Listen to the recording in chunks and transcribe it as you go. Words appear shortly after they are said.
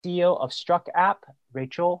CEO of Struck App,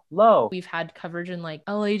 Rachel Lowe. We've had coverage in like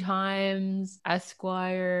LA Times,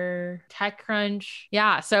 Esquire, TechCrunch.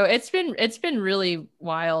 Yeah, so it's been really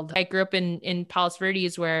wild. I grew up in Palos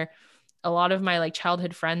Verdes where a lot of my like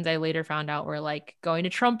childhood friends I later found out were like going to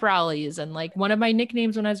Trump rallies, and like one of my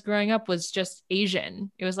nicknames when I was growing up was just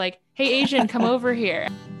Asian. It was like, "Hey Asian, come over here."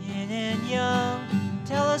 Yin and Yang,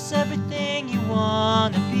 tell us everything you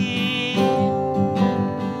wanna be.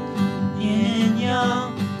 Yin and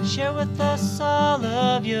Yang, share with us all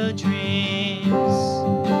of your dreams.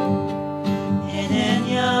 Yin and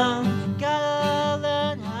Yang, gotta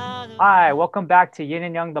learn how to. Hi, welcome back to Yin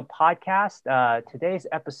and Yang, the podcast. Today's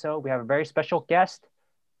episode, we have a very special guest,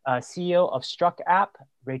 CEO of Struck App,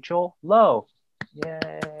 Rachel Lowe.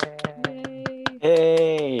 Yay. Yay.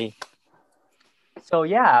 Hey. So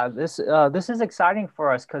yeah, this is exciting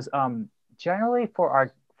for us because generally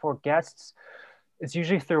for guests, it's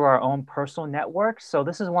usually through our own personal networks. So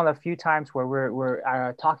this is one of the few times where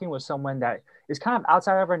we're talking with someone that is kind of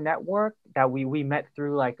outside of our network that we met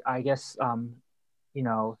through, like, I guess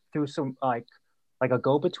through some like a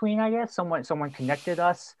go-between, I guess. Someone connected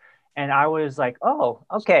us, and I was like, oh,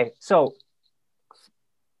 okay. So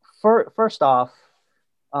first off,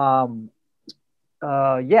 um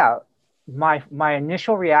yeah, my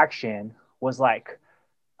initial reaction was like,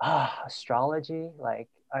 astrology, like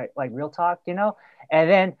real talk,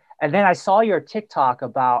 and then I saw your TikTok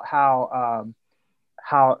about how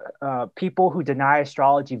people who deny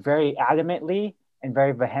astrology very adamantly and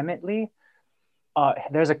very vehemently,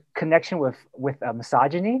 there's a connection with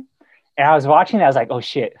misogyny, and I was watching that. I was like, oh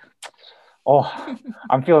shit, oh,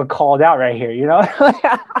 I'm feeling called out right here,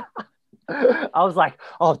 I was like,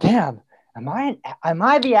 oh damn, am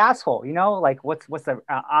I the asshole? Like what's the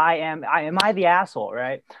am I the asshole,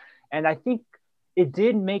 right? And I think it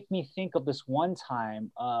did make me think of this one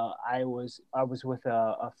time. I was with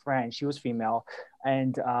a friend. She was female,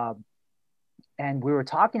 and we were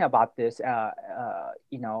talking about this,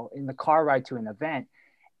 in the car ride to an event,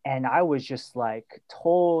 and I was just like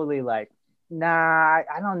totally like, nah,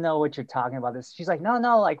 I don't know what you're talking about. This. She's like, no,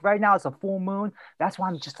 like right now it's a full moon. That's why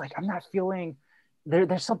I'm just like, I'm not feeling.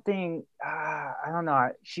 There's something, I don't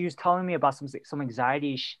know. She was telling me about some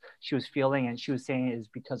anxiety she was feeling, and she was saying it is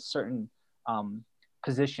because certain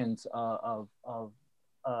positions of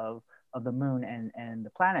the moon and the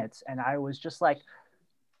planets. And I was just like,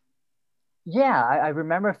 yeah, I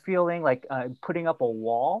remember feeling like putting up a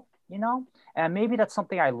wall, and maybe that's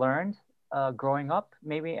something I learned growing up,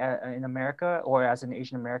 maybe in America or as an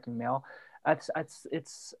Asian American male. It's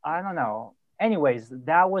I don't know. Anyways,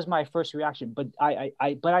 that was my first reaction, but I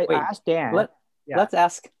Wait, asked Dan. let Yeah,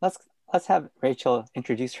 let's have Rachel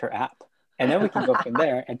introduce her app, and then we can go from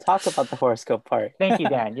there and talk about the horoscope part. thank you,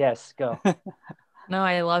 Dan. Yes, go. No,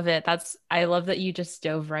 I love it. I love that you just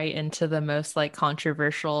dove right into the most like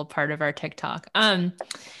controversial part of our TikTok.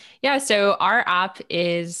 Yeah, so our app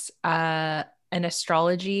is an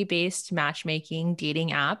astrology based matchmaking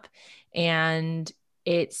dating app, and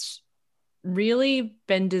it's really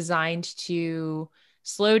been designed to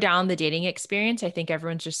slow down the dating experience. I think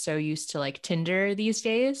everyone's just so used to like Tinder these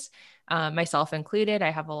days, myself included. I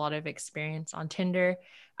have a lot of experience on Tinder.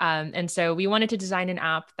 And so we wanted to design an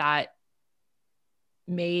app that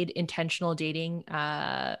made intentional dating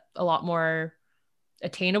a lot more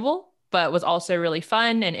attainable, but was also really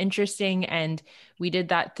fun and interesting. And we did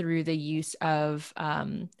that through the use of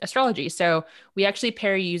astrology. So we actually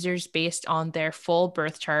pair users based on their full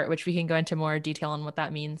birth chart, which we can go into more detail on what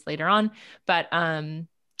that means later on. But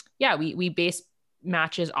yeah, we base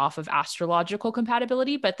matches off of astrological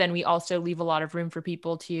compatibility, but then we also leave a lot of room for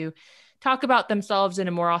people to talk about themselves in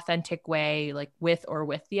a more authentic way, like with or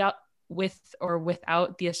without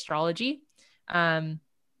the astrology.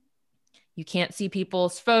 You can't see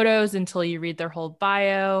people's photos until you read their whole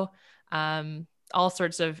bio. All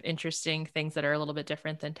sorts of interesting things that are a little bit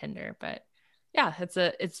different than Tinder. But yeah,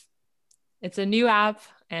 it's a new app,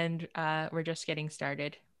 and we're just getting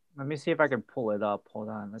started. Let me see if I can pull it up. Hold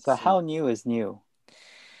on. Let's So see. how new is new?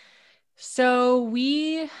 So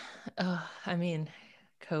I mean,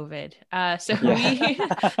 COVID. So we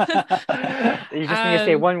You just need to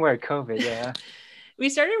say one word, COVID. Yeah. we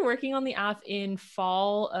started working on the app in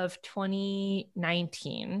fall of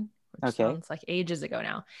 2019, which Okay. sounds like ages ago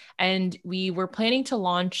now. And we were planning to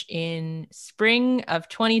launch in spring of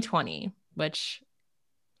 2020, which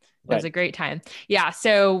was Good. a great time. Yeah.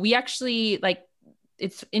 So we actually like,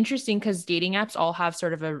 it's interesting because dating apps all have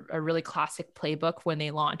sort of a really classic playbook when they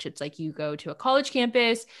launch. It's like you go to a college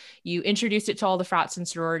campus, you introduce it to all the frats and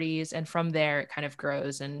sororities, and from there it kind of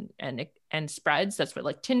grows and spreads. That's what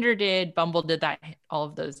like Tinder did, Bumble did that, all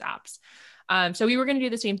of those apps. So we were going to do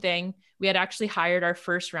the same thing. We had actually hired our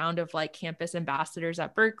first round of like campus ambassadors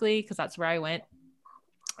at Berkeley, because that's where I went.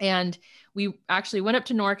 And we actually went up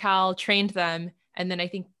to NorCal, trained them. And then I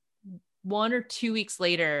think 1 or 2 weeks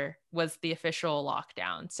later was the official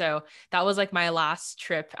lockdown. So that was like my last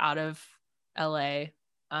trip out of LA.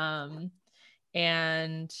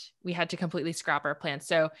 And we had to completely scrap our plans.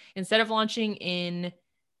 So instead of launching in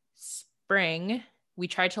spring, we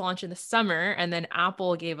tried to launch in the summer, and then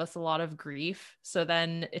Apple gave us a lot of grief. So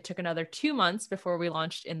then it took another 2 months before we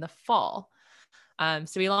launched in the fall. So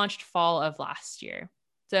we launched fall of last year.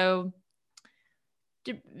 So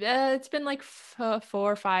it's been like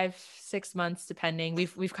 4, 5, 6 months, depending.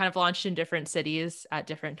 We've kind of launched in different cities at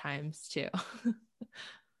different times too.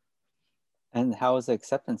 And how is the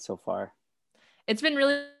acceptance so far? It's been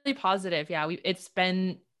really, really positive. Yeah, it's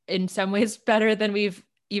been in some ways better than we've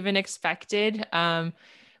even expected.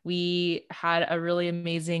 We had a really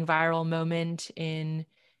amazing viral moment in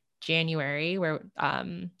January where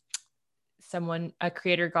a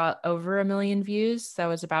creator got over 1 million views. That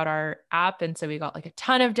was about our app. And so we got like a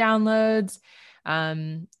ton of downloads.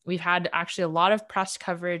 We've had actually a lot of press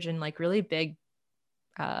coverage and like really big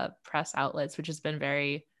press outlets, which has been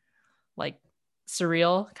very like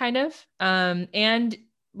surreal kind of. And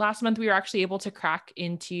last month we were actually able to crack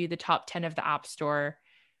into the top 10 of the App Store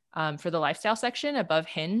for the lifestyle section above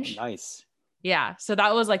Hinge. Oh, nice. Yeah. So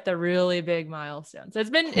that was like the really big milestone. So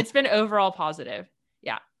it's been overall positive.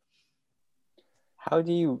 Yeah. How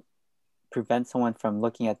do you prevent someone from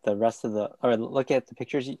looking at the rest of or looking at the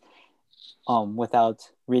pictures without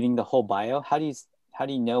reading the whole bio? How do you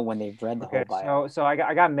know when they've read the whole bio? So I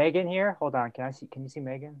got Megan here. Hold on. Can you see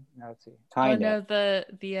Megan? No, let's see. Kind of. Oh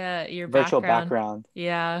no, your virtual background.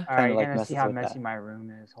 Yeah. All right, you're like gonna see how messy that. my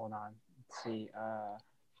room is. Hold on. Let's see.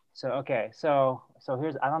 So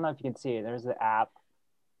here's, I don't know if you can see it. There's the app.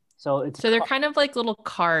 So they're kind of like little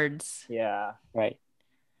cards. Yeah. Right.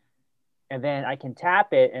 And then I can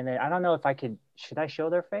tap it, and then I don't know if should I show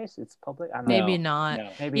their face? It's public. I don't know. Maybe not. No.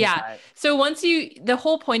 Maybe yeah. So the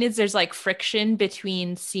whole point is there's like friction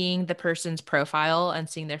between seeing the person's profile and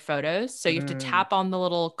seeing their photos. So you have to tap on the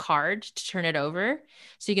little card to turn it over,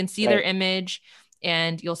 so you can see their image,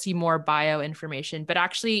 and you'll see more bio information. But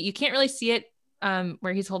actually, you can't really see it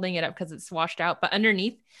where he's holding it up because it's washed out. But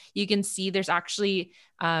underneath, you can see there's actually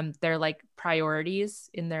their like priorities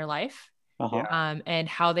in their life. And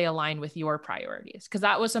how they align with your priorities. Because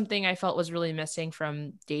that was something I felt was really missing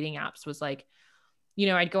from dating apps, was like,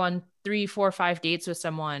 I'd go on 3, 4, 5 dates with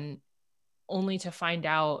someone only to find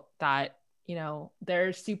out that,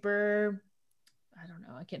 they're super, I don't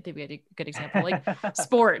know, I can't think of a good example, like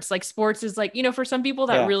sports. Like sports is like, for some people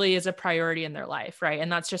that really is a priority in their life, right?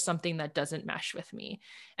 And that's just something that doesn't mesh with me.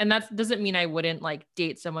 And that doesn't mean I wouldn't like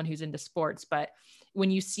date someone who's into sports, but when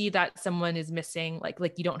you see that someone is missing, like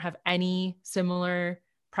you don't have any similar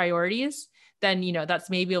priorities, then, that's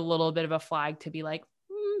maybe a little bit of a flag to be like,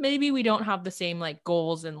 maybe we don't have the same like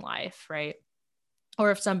goals in life, right?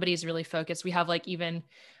 Or if somebody's really focused, we have like even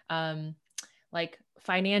like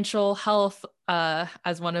financial health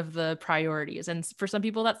as one of the priorities. And for some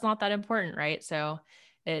people, that's not that important, right? So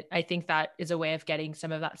I think that is a way of getting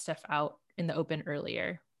some of that stuff out in the open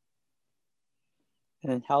earlier.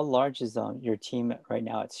 And then how large is your team right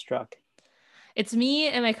now at Struck? It's me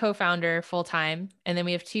and my co-founder full-time. And then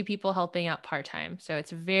we have 2 people helping out part-time. So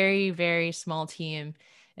it's a very, very small team.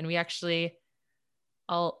 And we actually,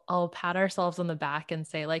 I'll pat ourselves on the back and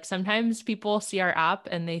say, like, sometimes people see our app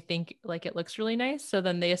and they think like it looks really nice. So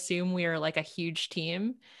then they assume we are like a huge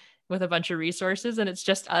team with a bunch of resources. And it's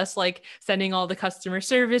just us like sending all the customer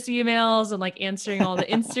service emails and like answering all the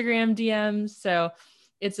Instagram DMs. So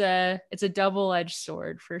it's a double-edged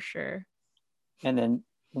sword for sure. And then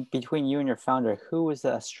between you and your founder, who is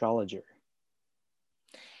the astrologer?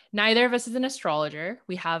 Neither of us is an astrologer.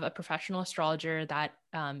 We have a professional astrologer that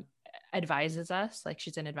advises us. Like,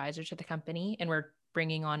 she's an advisor to the company, and we're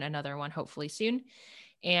bringing on another one hopefully soon.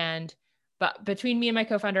 But between me and my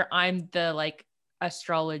co-founder, I'm the like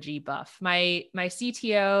astrology buff. My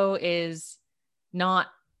CTO is not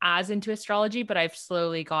as into astrology, but I've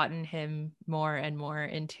slowly gotten him more and more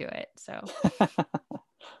into it. So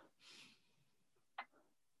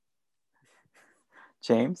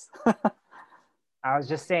James? I was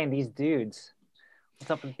just saying, these dudes. What's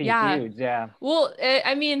up with these dudes? Yeah. Well,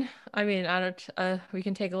 I mean, I don't. We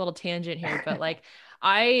can take a little tangent here, but like,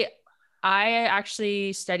 I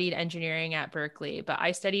actually studied engineering at Berkeley, but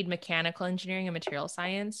I studied mechanical engineering and material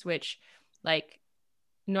science, which, like,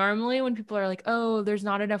 normally when people are like, oh, there's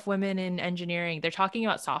not enough women in engineering, they're talking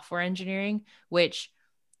about software engineering, which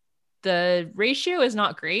the ratio is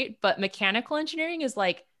not great, but mechanical engineering is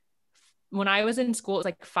like when I was in school, it's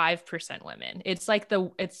like 5% women. It's like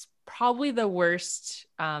it's probably the worst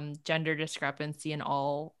gender discrepancy in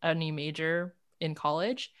any major in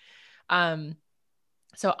college. Um,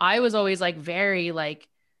 so I was always like very like,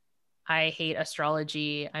 I hate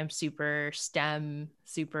astrology. I'm super STEM,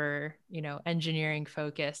 super, engineering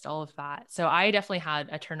focused, all of that. So I definitely had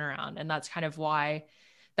a turnaround. And that's kind of why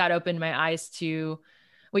that opened my eyes to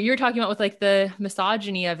what you were talking about with like the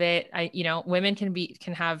misogyny of it. Women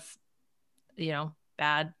can have,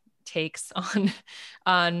 bad takes on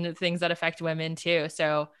things that affect women too.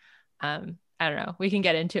 So I don't know. We can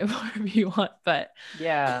get into it more if you want, but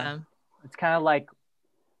yeah, it's kind of like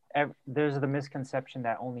there's the misconception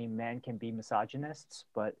that only men can be misogynists,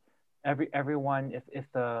 but everyone,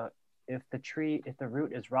 if the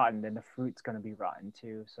root is rotten, then the fruit's going to be rotten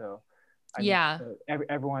too. So yeah,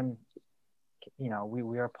 everyone,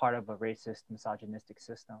 we are part of a racist, misogynistic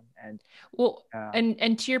system. And well,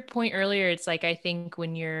 and to your point earlier, it's like, I think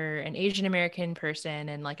when you're an Asian American person,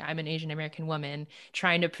 and like I'm an Asian American woman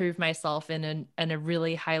trying to prove myself in a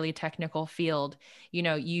really highly technical field,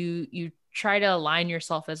 you try to align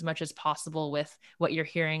yourself as much as possible with what you're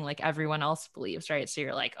hearing like everyone else believes, right? So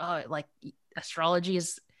you're like, oh, like astrology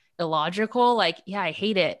is illogical. Like, yeah, I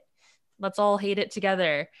hate it. Let's all hate it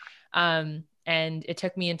together. And it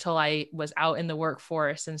took me until I was out in the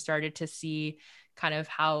workforce and started to see kind of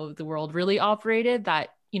how the world really operated,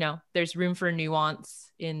 that, there's room for nuance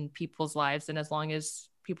in people's lives. And as long as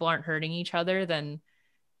people aren't hurting each other, then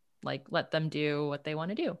like, let them do what they want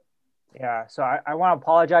to do. Yeah. So I want to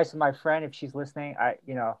apologize to my friend if she's listening. I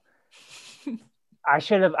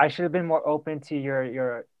should have been more open to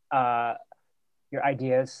your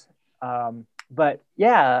ideas. But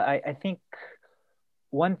yeah, I think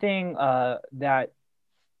one thing that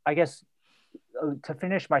I guess to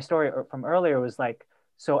finish my story from earlier was like,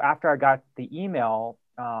 so after I got the email,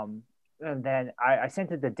 and then I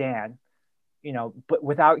sent it to Dan, but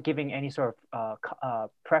without giving any sort of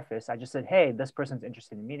preface. I just said, hey, this person's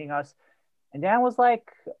interested in meeting us. And Dan was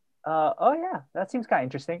like, oh yeah, that seems kind of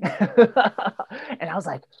interesting. And I was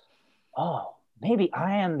like, oh, maybe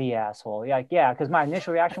I am the asshole. Yeah, because my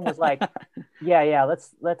initial reaction was like, yeah,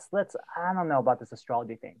 let's. I don't know about this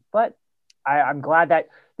astrology thing, but I'm glad that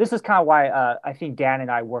this is kind of why I think Dan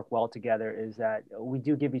and I work well together. Is that we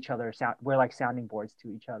do give each other we're like sounding boards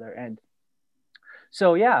to each other, and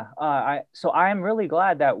so yeah, I'm really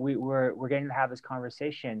glad that we're getting to have this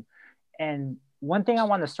conversation. And one thing I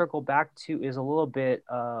want to circle back to is a little bit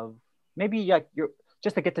of maybe like you're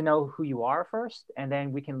just to get to know who you are first, and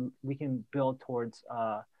then we can build towards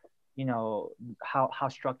how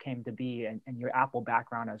Struck came to be, and your Apple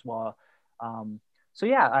background as well. So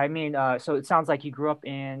yeah, I mean, so it sounds like you grew up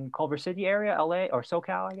in Culver City area, LA, or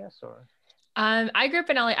SoCal, I guess, or. I grew up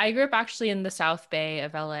in LA. I grew up actually in the South Bay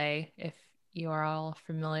of LA, if you are all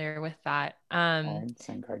familiar with that.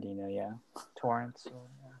 San Cardino, yeah. Torrance.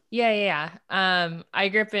 Yeah. I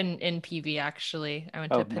grew up in PV actually. I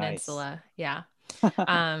went to Peninsula. Nice. Yeah.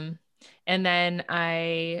 And then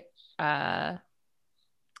I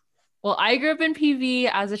grew up in PV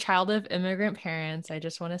as a child of immigrant parents. I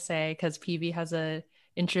just want to say, because PV has a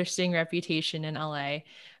interesting reputation in LA.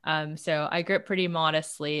 So I grew up pretty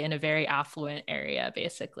modestly in a very affluent area,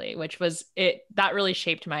 basically, that really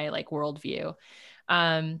shaped my like worldview.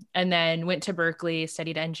 And then went to Berkeley,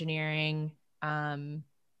 studied engineering, came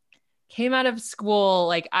out of school.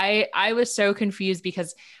 Like I was so confused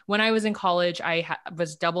because when I was in college, I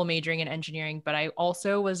was double majoring in engineering, but I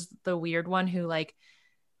also was the weird one who like,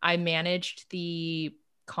 I managed the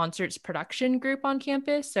concerts production group on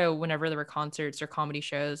campus. So whenever there were concerts or comedy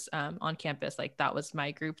shows on campus, like that was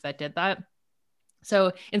my group that did that.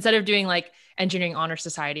 So instead of doing like engineering honor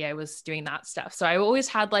society, I was doing that stuff. So I always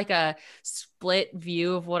had like a split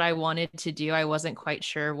view of what I wanted to do. I wasn't quite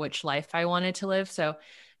sure which life I wanted to live. So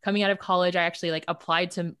coming out of college, I actually like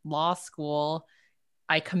applied to law school.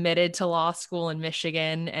 I committed to law school in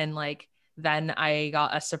Michigan, and like then I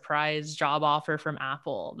got a surprise job offer from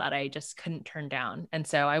Apple that I just couldn't turn down. And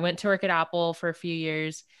so I went to work at Apple for a few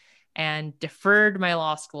years and deferred my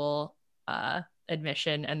law school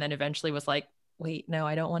admission, and then eventually was like, wait, no,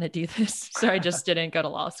 I don't want to do this. So I just didn't go to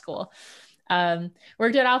law school.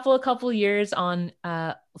 Worked at Apple a couple years on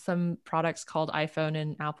some products called iPhone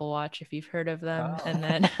and Apple Watch, if you've heard of them. Oh. And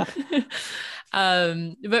then,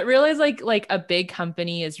 but realized like a big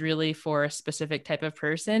company is really for a specific type of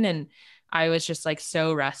person. And I was just like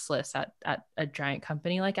so restless at a giant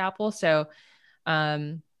company like Apple. So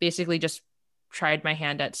basically just tried my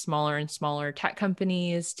hand at smaller and smaller tech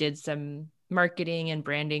companies, did some marketing and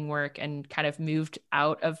branding work, and kind of moved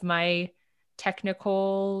out of my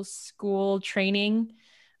technical school training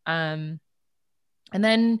Um, and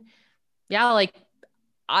then, yeah, like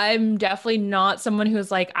I'm definitely not someone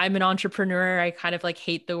who's like, I'm an entrepreneur. I kind of like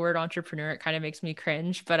hate the word entrepreneur. It kind of makes me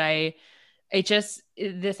cringe, but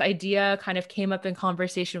this idea kind of came up in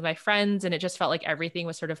conversation with my friends, and it just felt like everything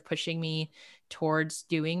was sort of pushing me towards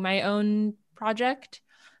doing my own project.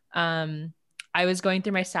 Um, I was going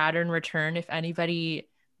through my Saturn return. If anybody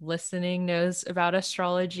listening knows about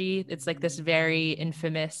astrology, it's like this very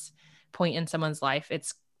infamous point in someone's life.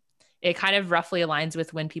 It kind of roughly aligns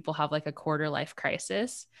with when people have like a quarter life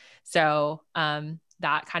crisis. So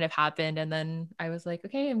that kind of happened. And then I was like,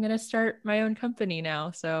 okay, I'm going to start my own company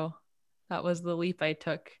now. So that was the leap I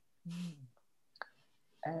took.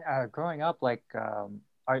 And growing up, like,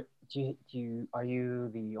 are you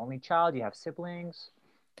the only child? Do you have siblings?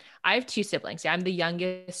 I have two siblings. Yeah, I'm the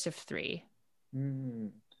youngest of three. Mm.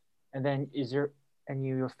 And then your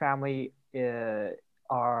family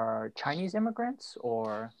are Chinese immigrants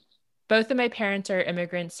or? Both of my parents are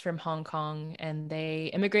immigrants from Hong Kong, and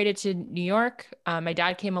they immigrated to New York. My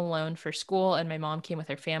dad came alone for school, and my mom came with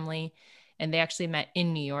her family. And they actually met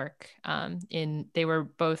in New York. They were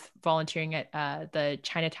both volunteering at the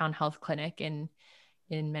Chinatown Health Clinic in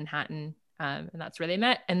Manhattan, and that's where they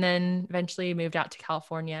met. And then eventually moved out to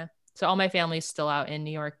California. So all my family's still out in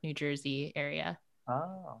New York, New Jersey area.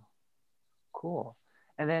 Oh, cool.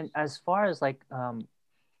 And then as far as like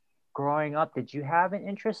growing up, did you have an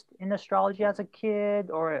interest in astrology as a kid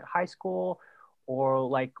or at high school? Or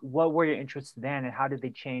like what were your interests then and how did they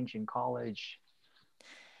change in college?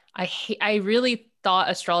 I really thought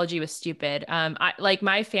astrology was stupid. I like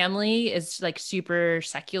my family is like super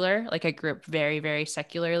secular. Like I grew up very, very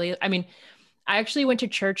secularly. I mean, I actually went to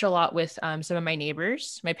church a lot with some of my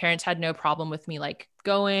neighbors. My parents had no problem with me like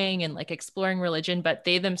going and like exploring religion, but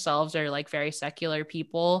they themselves are like very secular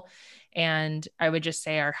people. And I would just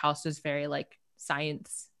say our house is very like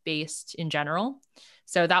science based in general.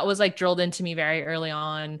 So that was like drilled into me very early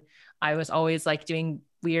on. I was always like doing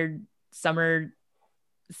weird summer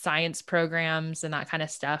science programs and that kind of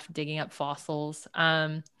stuff, digging up fossils.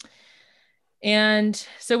 And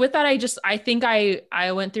so with that, I think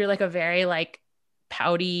I went through like a very like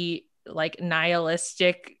pouty, like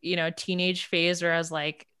nihilistic, teenage phase where I was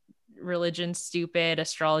like, religion stupid,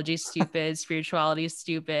 astrology stupid, spirituality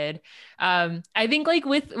stupid. I think like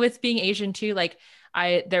with being Asian too, like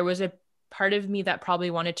there was a part of me that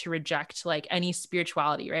probably wanted to reject like any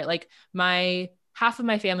spirituality, right? Like my half of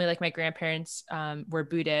my family, like my grandparents, were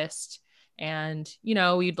Buddhist, and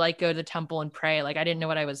we'd like go to the temple and pray. Like I didn't know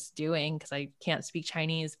what I was doing because I can't speak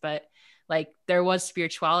Chinese, but like there was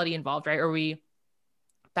spirituality involved, right? Or we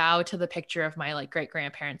bow to the picture of my like great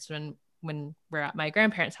grandparents when we're at my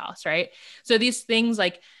grandparents' house, right? So these things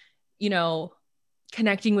like, you know,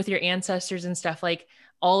 connecting with your ancestors and stuff, like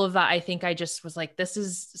all of that, I think I just was like, this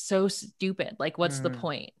is so stupid. Like, what's the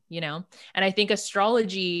point, And I think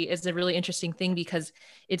astrology is a really interesting thing because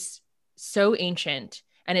it's so ancient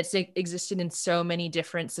and it's existed in so many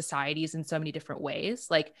different societies in so many different ways.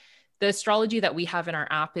 Like the astrology that we have in our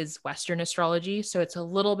app is Western astrology. So it's a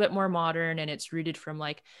little bit more modern and it's rooted from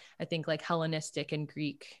like, I think like Hellenistic and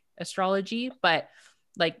Greek astrology, but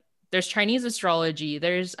like there's Chinese astrology,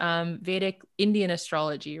 there's Vedic Indian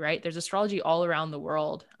astrology, right? There's astrology all around the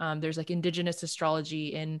world. There's like indigenous astrology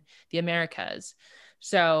in the Americas.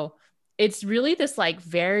 So it's really this like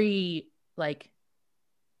very like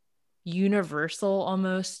universal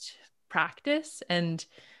almost practice. And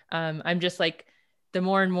I'm just like, the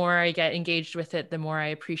more and more I get engaged with it, the more I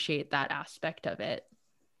appreciate that aspect of it.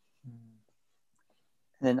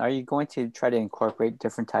 And then are you going to try to incorporate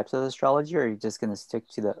different types of astrology, or are you just going to stick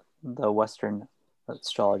to the Western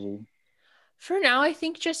astrology? For now, I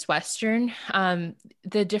think just Western.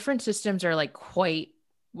 The different systems are like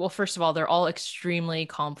well, first of all, they're all extremely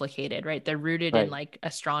complicated, right? They're rooted in like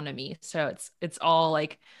astronomy. So it's all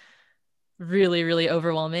like really, really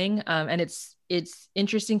overwhelming. And it's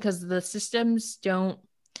interesting because the systems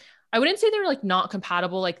I wouldn't say they're like not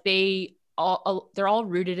compatible. Like they're all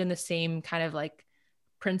rooted in the same kind of like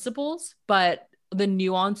principles, but the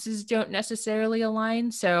nuances don't necessarily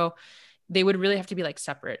align. So they would really have to be like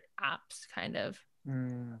separate apps kind of.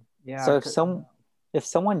 Yeah. So if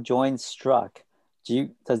someone joins Struck,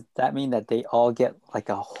 does that mean that they all get like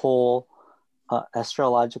a whole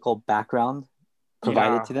astrological background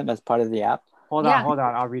provided to them as part of the app? Hold on.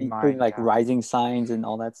 I'll read mine. Including like rising signs and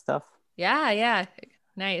all that stuff? Yeah.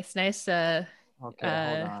 Nice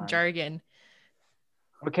jargon.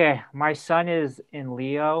 Okay, my sun is in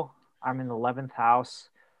Leo. I'm in the 11th house.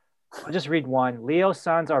 I'll just read one. Leo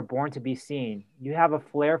suns are born to be seen. You have a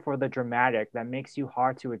flair for the dramatic that makes you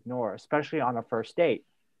hard to ignore, especially on a first date.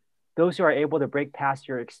 Those who are able to break past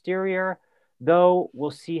your exterior, though, will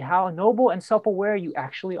see how noble and self-aware you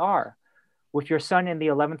actually are. With your sun in the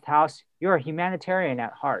 11th house, you're a humanitarian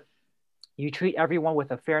at heart. You treat everyone with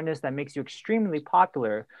a fairness that makes you extremely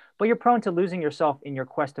popular, but you're prone to losing yourself in your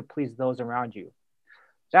quest to please those around you.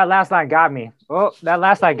 That last line got me. Oh, that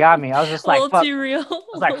last line got me. I was just A like, little fuck. too real. I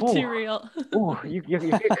was like, a little too ooh, real. ooh, you're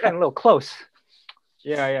getting a little close.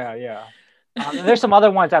 Yeah. And there's some other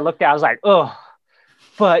ones I looked at. I was like, oh,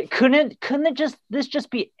 but couldn't it just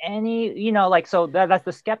be any, like, so that's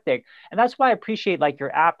the skeptic. And that's why I appreciate, like,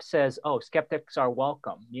 your app says, oh, skeptics are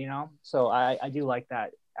welcome, so I do like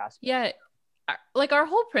that aspect. Yeah, like our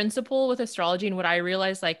whole principle with astrology, and what I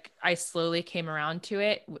realized, like I slowly came around to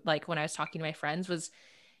it, like when I was talking to my friends, was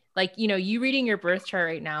like, you reading your birth chart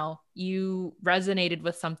right now, you resonated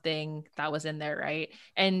with something that was in there, right?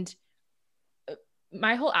 And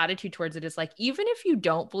my whole attitude towards it is like, even if you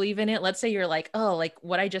don't believe in it, let's say you're like, oh, like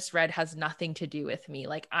what I just read has nothing to do with me.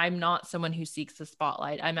 Like, I'm not someone who seeks the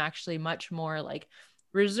spotlight. I'm actually much more like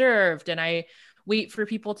reserved, and I wait for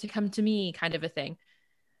people to come to me, kind of a thing.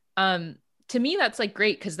 To me, that's like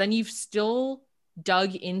great, because then you've still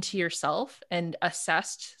dug into yourself and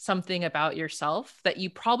assessed something about yourself that you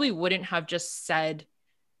probably wouldn't have just said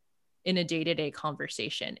in a day-to-day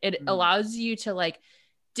conversation. It allows you to like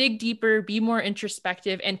dig deeper, be more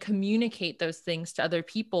introspective, and communicate those things to other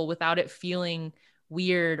people without it feeling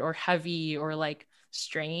weird or heavy or like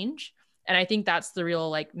strange. And I think that's the real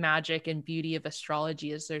like magic and beauty of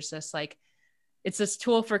astrology, is there's this like, it's this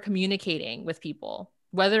tool for communicating with people,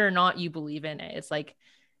 whether or not you believe in it. It's like,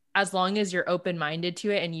 as long as you're open-minded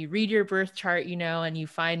to it and you read your birth chart, and you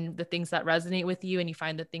find the things that resonate with you and you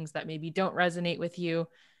find the things that maybe don't resonate with you,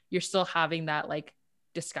 you're still having that like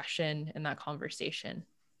discussion and that conversation.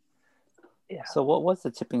 Yeah. So what was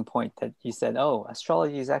the tipping point that you said, oh,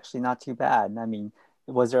 astrology is actually not too bad? I mean,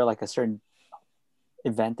 was there like a certain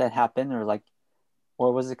event that happened, or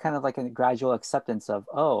was it kind of like a gradual acceptance of,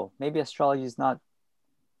 oh, maybe astrology is not,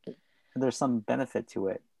 there's some benefit to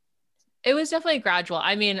it? It was definitely gradual.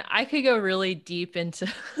 I mean, I could go really deep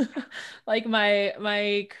into like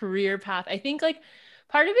my career path. I think like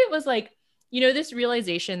part of it was like, this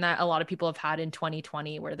realization that a lot of people have had in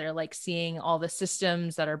 2020, where they're like seeing all the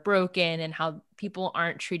systems that are broken and how people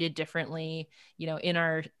aren't treated differently,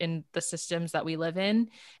 in the systems that we live in.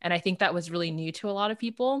 And I think that was really new to a lot of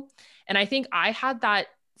people. And I think I had that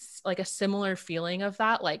like a similar feeling of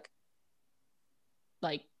that, like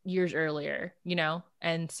years earlier,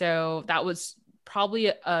 and so that was probably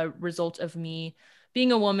a result of me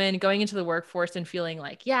being a woman, going into the workforce and feeling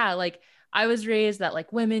like, yeah, like I was raised that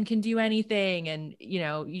like women can do anything, and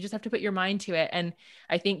you just have to put your mind to it. And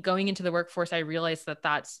I think going into the workforce, I realized that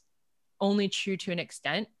that's only true to an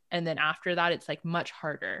extent, and then after that it's like much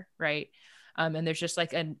harder, right? And there's just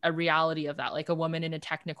like a reality of that, like a woman in a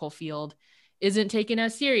technical field isn't taken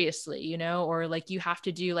as seriously, or like you have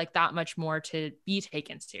to do like that much more to be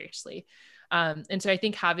taken seriously. And so I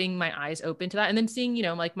think having my eyes open to that, and then seeing,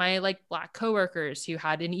 like my like Black coworkers who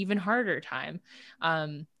had an even harder time,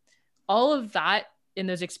 all of that in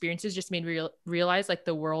those experiences just made me realize like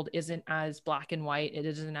the world isn't as black and white. It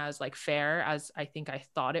isn't as like fair as I think I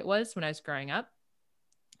thought it was when I was growing up.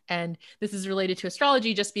 And this is related to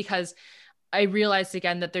astrology just because I realized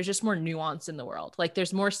again that there's just more nuance in the world. Like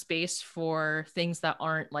there's more space for things that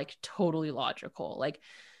aren't like totally logical. Like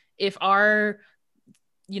if our,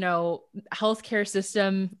 healthcare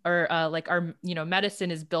system or like our,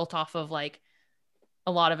 medicine is built off of like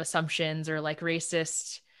a lot of assumptions or like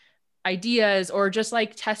racist ideas, or just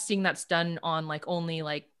like testing that's done on like only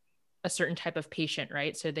like a certain type of patient,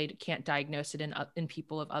 right? So they can't diagnose it in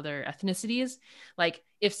people of other ethnicities. Like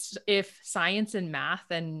if science and math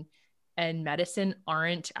and medicine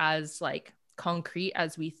aren't as like concrete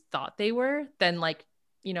as we thought they were, then like,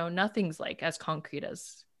 nothing's like as concrete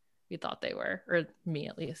as we thought they were, or me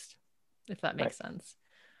at least, if that makes sense.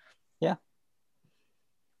 Yeah.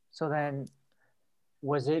 So then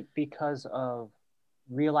was it because of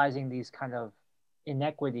realizing these kind of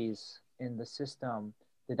inequities in the system,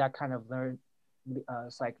 did that kind of learn,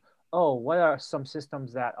 it's like, oh, what are some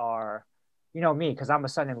systems that are, me, because I'm a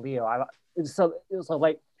Sun in Leo, so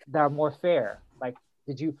like that are more fair? Like,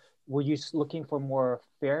 were you looking for more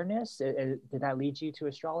fairness? Did that lead you to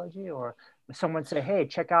astrology? Or someone say, hey,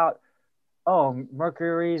 check out, oh,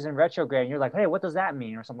 Mercury's in retrograde, and you're like, hey, what does that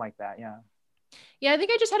mean? Or something like that. Yeah, I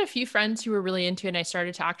think I just had a few friends who were really into it, and I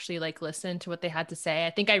started to actually like listen to what they had to say. I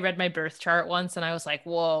think I read my birth chart once and I was like,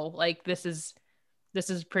 whoa, like this is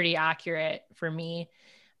pretty accurate for me.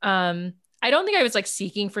 I don't think I was like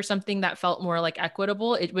seeking for something that felt more like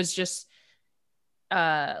equitable. It was just,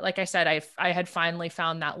 like I said, I had finally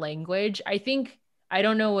found that language. I think, I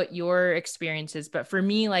don't know what your experience is, but for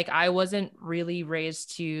me, like I wasn't really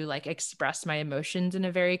raised to like express my emotions in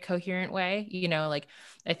a very coherent way. You know, like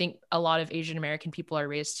I think a lot of Asian American people are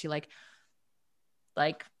raised to like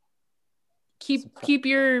keep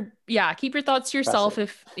your thoughts to yourself.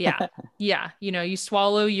 If you know, you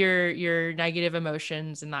swallow your negative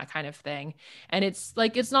emotions and that kind of thing. And it's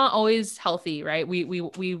like, it's not always healthy, right? We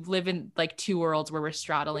live in like two worlds where we're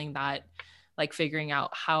straddling that, like figuring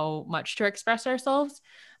out how much to express ourselves.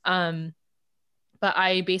 But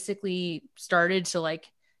I basically started to like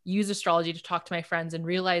use astrology to talk to my friends and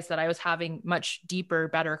realize that I was having much deeper,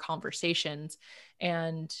 better conversations.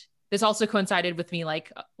 And this also coincided with me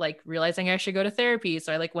like realizing I should go to therapy.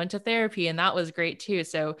 So I like went to therapy, and that was great too.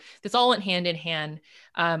 So this all went hand in hand.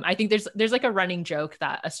 I think there's like a running joke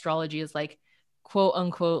that astrology is like, quote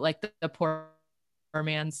unquote, like the poor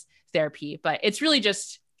man's therapy, but it's really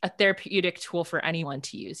just a therapeutic tool for anyone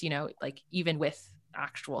to use, you know, like even with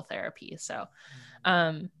actual therapy. So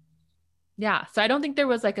yeah, so I don't think there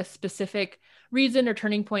was like a specific reason or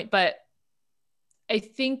turning point, but I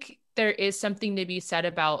think there is something to be said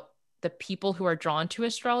about the people who are drawn to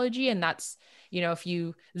astrology. And that's, you know, if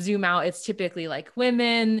you zoom out, it's typically like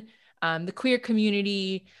women, the queer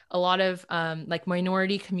community, a lot of like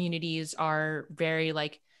minority communities are very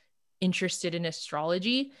like interested in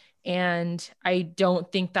astrology. And I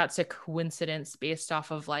don't think that's a coincidence based off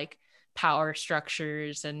of like power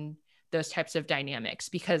structures and those types of dynamics,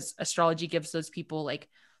 because astrology gives those people like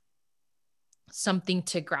something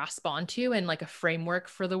to grasp onto and like a framework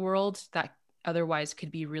for the world that otherwise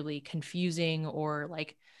could be really confusing or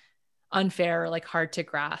like unfair or like hard to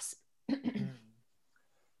grasp.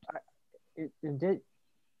 It did.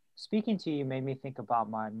 Speaking to you made me think about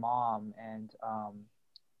my mom, and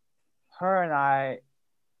her and I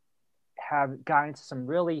have gotten into some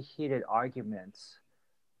really heated arguments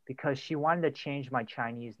because she wanted to change my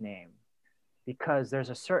Chinese name, because there's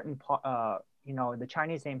a certain you know, the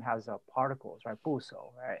Chinese name has particles, right?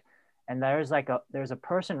 Buso, right? And there's a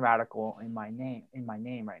person radical in my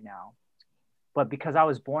name right now. But because I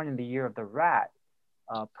was born in the year of the rat,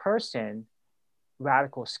 person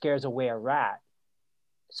radical scares away a rat.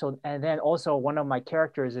 So, and then also one of my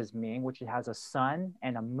characters is Ming, which has a sun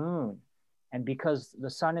and a moon. And because the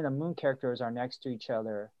sun and the moon characters are next to each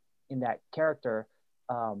other in that character,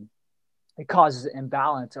 it causes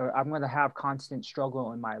imbalance, or I'm going to have constant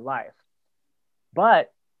struggle in my life.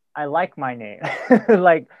 But I like my name.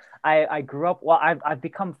 Like I grew up, well, I've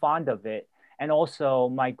become fond of it. And also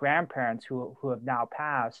my grandparents who have now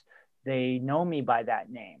passed, they know me by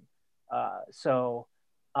that name.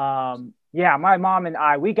 Yeah, my mom and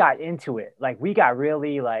I, we got into it. Like we got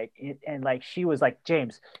really like, and like she was like,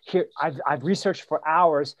 James, here, I've researched for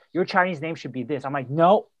hours. Your Chinese name should be this. I'm like,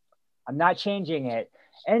 no, I'm not changing it.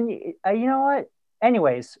 And you know what?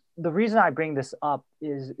 Anyways, the reason I bring this up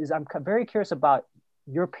is I'm very curious about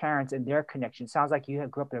your parents and their connection. Sounds like you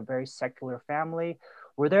grew up in a very secular family.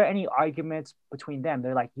 Were there any arguments between them?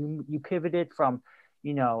 They're like, you pivoted from,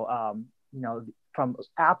 from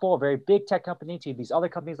Apple, a very big tech company, to these other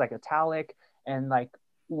companies like Italic, and like,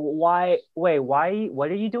 what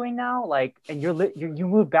are you doing now? Like, and you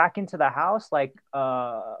moved back into the house. Like,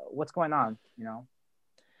 what's going on? You know?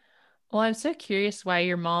 Well, I'm so curious why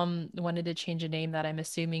your mom wanted to change a name that I'm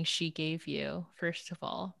assuming she gave you, first of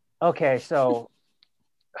all. Okay, so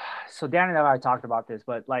Dan and I talked about this,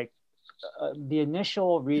 but like the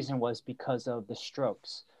initial reason was because of the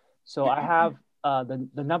strokes. So I have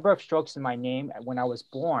the number of strokes in my name when I was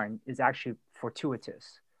born is actually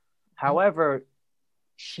fortuitous. However,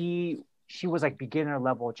 she was like beginner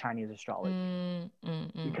level Chinese astrology.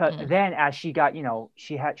 Because then as she got,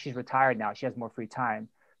 she's retired now, she has more free time.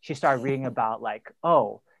 She started reading about like,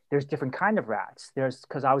 oh, there's different kind of rats.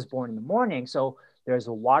 Because I was born in the morning, so there's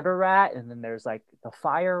a water rat, and then there's like the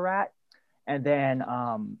fire rat, and then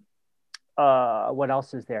what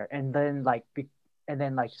else is there? And then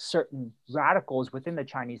like certain radicals within the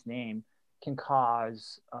Chinese name can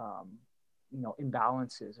cause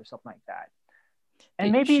imbalances or something like that.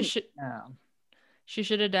 And maybe she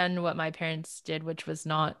should have done what my parents did, which was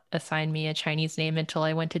not assign me a Chinese name until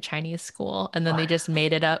I went to Chinese school, and then they just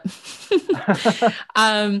made it up.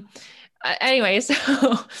 Anyway,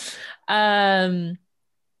 so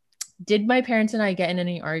did my parents and I get in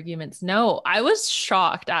any arguments? No, I was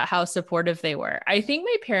shocked at how supportive they were. I think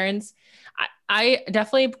my parents, I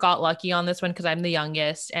definitely got lucky on this one because I'm the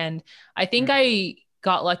youngest, and I think I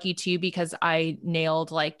got lucky too because I nailed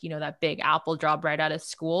that big Apple job right out of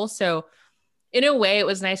school. So in a way, it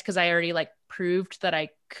was nice because I already proved that I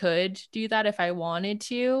could do that if I wanted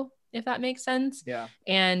to. if that makes sense. Yeah.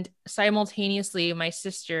 And simultaneously, my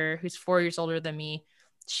sister, who's 4 years older than me,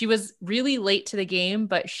 she was really late to the game,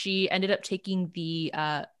 but she ended up taking the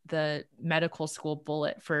medical school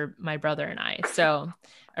bullet for my brother and I. So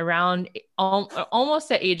around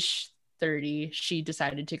almost at age 30, she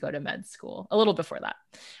decided to go to med school, a little before that.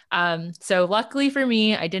 So luckily for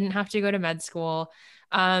me, I didn't have to go to med school.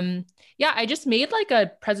 Yeah, I just made like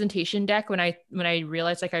a presentation deck when I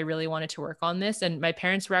realized like I really wanted to work on this. And my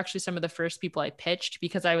parents were actually some of the first people I pitched,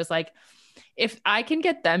 because I was like, if I can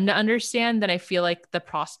get them to understand, then I feel like the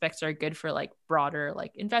prospects are good for like broader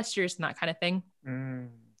like investors and that kind of thing.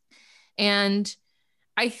 And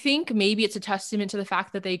I think maybe it's a testament to the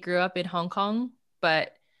fact that they grew up in Hong Kong,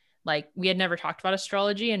 but like we had never talked about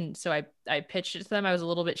astrology. And so I pitched it to them. I was a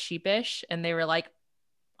little bit sheepish, and they were like,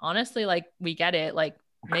 honestly, like, we get it, like,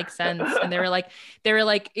 makes sense. And they were like,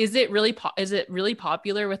 is it really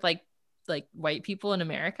popular with like white people in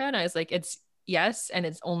America? And I was like, it's yes, and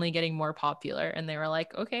it's only getting more popular. And they were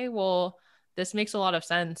like, okay, well, this makes a lot of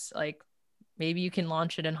sense. Like, maybe you can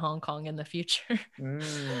launch it in Hong Kong in the future. Bring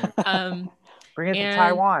it to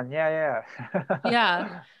Taiwan. Yeah.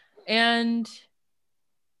 Yeah. And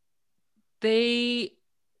they,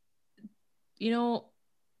 you know,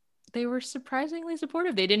 they were surprisingly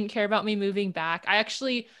supportive. They didn't care about me moving back. I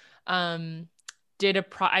actually I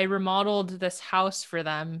remodeled this house for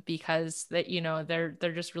them because that, you know, they're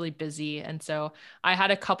just really busy. And so I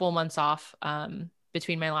had a couple months off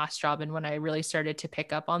between my last job and when I really started to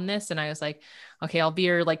pick up on this. And I was like, okay, I'll be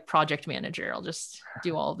your like project manager. I'll just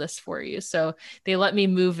do all of this for you. So they let me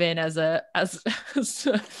move in as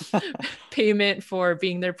payment for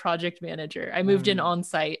being their project manager. I moved in on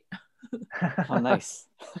site. Oh, nice.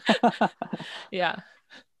 Yeah.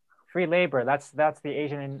 Free labor. That's the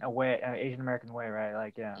Asian American way, right?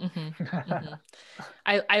 Like, yeah.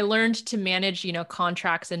 I learned to manage, you know,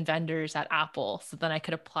 contracts and vendors at Apple, so then I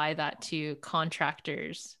could apply that to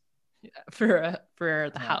contractors for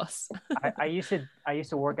the house. I used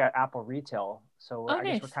to work at Apple retail, so I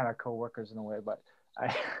nice. guess we're kind of co-workers in a way. But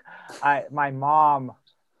my mom,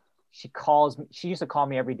 she used to call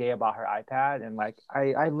me every day about her iPad, and like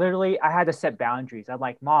I literally had to set boundaries. I'm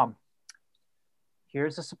like, Mom,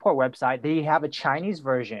 here's the support website. They have a Chinese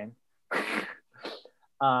version.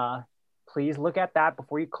 Please look at that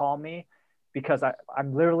before you call me, because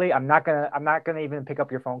I'm not gonna even pick up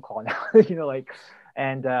your phone call now. You know, like,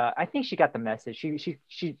 and I think she got the message. She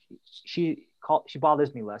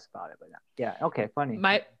bothers me less about it, but yeah, okay, funny.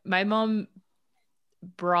 My mom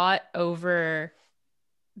brought over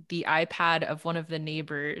the iPad of one of the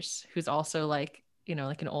neighbors who's also like, you know,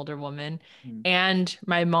 like an older woman. And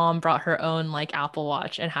my mom brought her own like Apple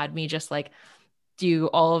Watch and had me just like do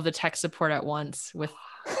all of the tech support at once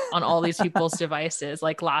on all these people's devices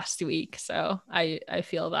like last week. So I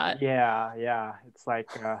feel that. Yeah. It's like,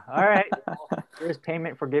 all right, here's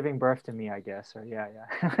payment for giving birth to me, I guess. Or yeah.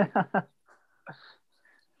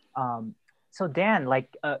 So Dan,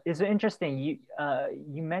 like, it's interesting.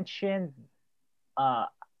 You mentioned,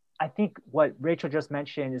 I think what Rachel just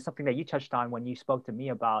mentioned is something that you touched on when you spoke to me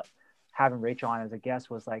about having Rachel on as a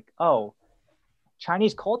guest, was like, oh,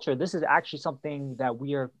 Chinese culture, this is actually something that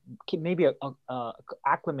we are maybe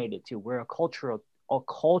acclimated to. We're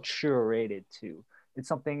acculturated to. It's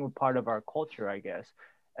something part of our culture, I guess.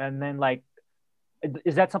 And then, like,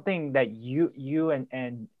 is that something that you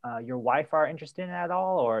and your wife are interested in at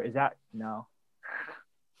all, or is that no?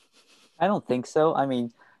 I don't think so. I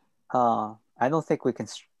mean, I don't think we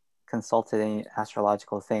consulted any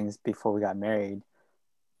astrological things before we got married.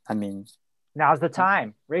 I mean, now's the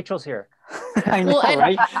time. Rachel's here. I know,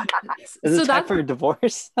 right? Is it time for a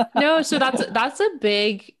divorce? No, so that's a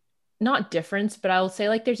big, not difference, but I will say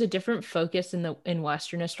like there's a different focus in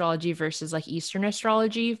Western astrology versus like Eastern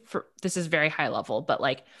astrology. This is very high level, but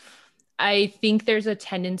like I think there's a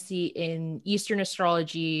tendency in Eastern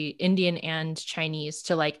astrology, Indian and Chinese,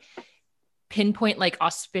 to like pinpoint like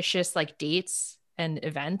auspicious like dates and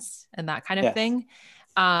events and that kind of thing,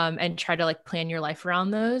 and try to like plan your life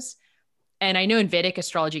around those. And I know in Vedic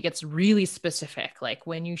astrology it gets really specific, like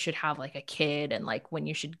when you should have like a kid and like when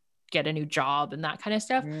you should get a new job and that kind of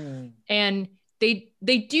stuff. And they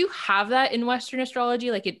do have that in Western astrology,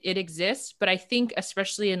 like it exists, but I think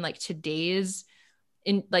especially in like today's,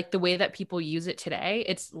 in like the way that people use it today,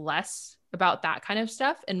 it's less about that kind of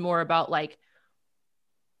stuff and more about like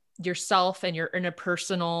yourself and your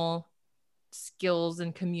interpersonal skills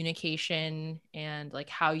and communication and like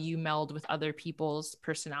how you meld with other people's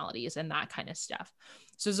personalities and that kind of stuff.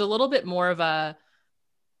 So there's a little bit more of a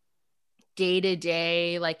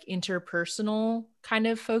day-to-day like interpersonal kind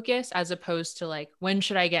of focus, as opposed to like, when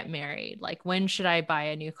should I get married? Like, when should I buy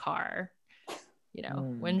a new car?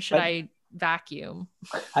 When should But I vacuum?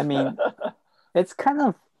 I mean, it's kind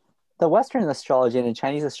of the Western astrology and the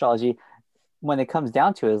Chinese astrology, when it comes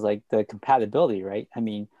down to it, is like the compatibility, right? I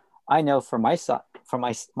mean, I know for my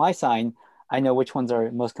sign, I know which ones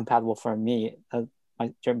are most compatible for me,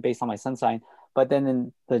 based on my sun sign. But then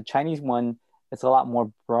in the Chinese one, it's a lot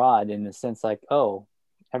more broad in the sense like, oh,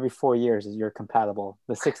 every 4 years you're compatible.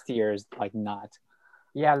 The 6th year is like not.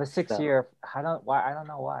 Yeah, the 6th So- year. I don't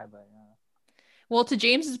know why, but Well, to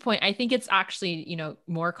James's point, I think it's actually,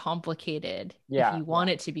 more complicated if Yeah, you want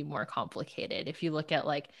it to be more complicated. If you look at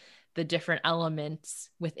like the different elements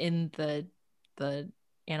within the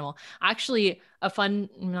animal. Actually, a fun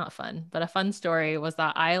story was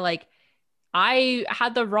that I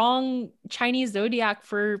had the wrong Chinese zodiac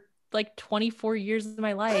for like 24 years of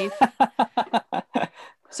my life.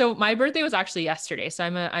 So my birthday was actually yesterday. So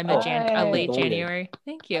I'm a late belated. January.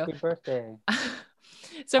 Thank you. happy birthday.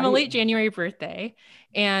 So I'm a late January birthday,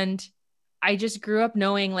 and I just grew up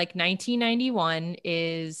knowing like 1991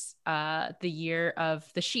 is the year of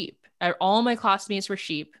the sheep. All my classmates were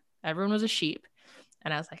sheep. Everyone was a sheep.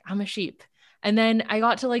 And I was like, I'm a sheep. And then I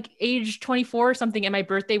got to like age 24 or something, and my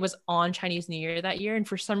birthday was on Chinese New Year that year. And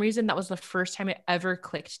for some reason, that was the first time it ever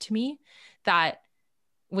clicked to me that,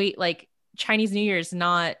 wait, like Chinese New Year is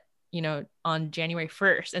not, on January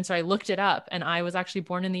 1st. And so I looked it up, and I was actually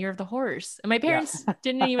born in the year of the horse. And my parents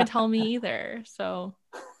didn't even tell me either. So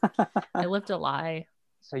I lived a lie.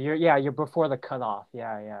 So you're before the cutoff.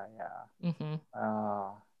 Yeah. Mm-hmm.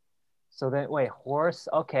 So then wait, horse.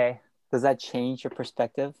 Okay. Does that change your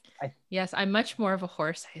perspective? Yes, I'm much more of a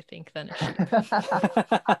horse, I think, than a sheep.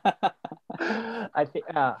 I think.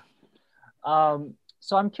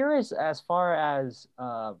 So I'm curious as far as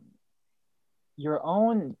your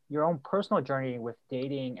own personal journey with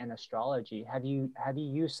dating and astrology. Have you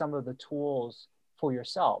used some of the tools for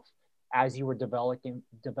yourself as you were developing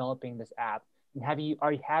this app? And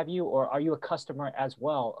are you a customer as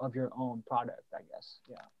well of your own product, I guess?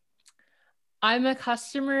 Yeah. I'm a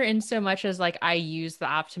customer in so much as like I use the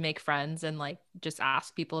app to make friends and like just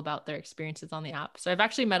ask people about their experiences on the app. So I've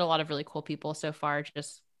actually met a lot of really cool people so far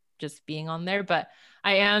just being on there, but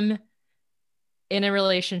I am in a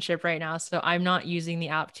relationship right now, so I'm not using the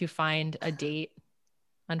app to find a date,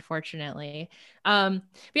 unfortunately. But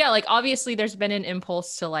yeah, like obviously there's been an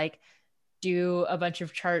impulse to like do a bunch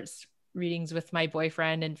of charts readings with my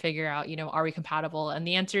boyfriend and figure out, are we compatible? And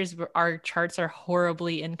the answer is our charts are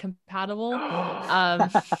horribly incompatible.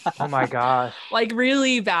 Oh my gosh. Like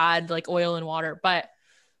really bad, like oil and water. But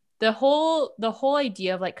the whole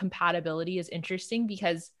idea of like compatibility is interesting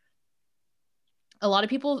because a lot of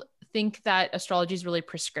people think that astrology is really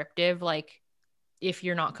prescriptive. Like if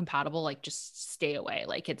you're not compatible, like just stay away.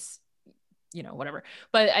 Like it's, whatever.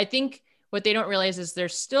 But I think what they don't realize is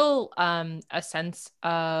there's still a sense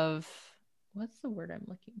of, what's the word I'm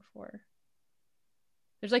looking for?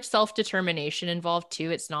 There's like self-determination involved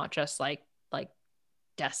too. It's not just like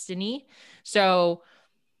destiny. So,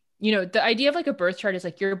 the idea of like a birth chart is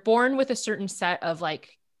like you're born with a certain set of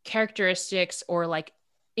like characteristics or like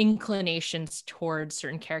inclinations towards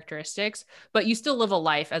certain characteristics, but you still live a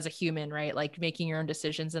life as a human, right? Like making your own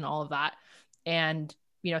decisions and all of that. And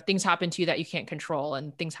things happen to you that you can't control,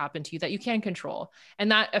 and things happen to you that you can control.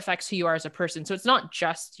 And that affects who you are as a person. So it's not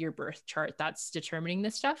just your birth chart that's determining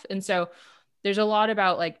this stuff. And so there's a lot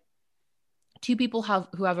about like two people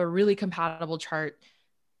who have a really compatible chart.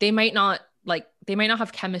 They might not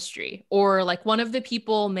have chemistry, or like one of the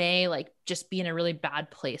people may like just be in a really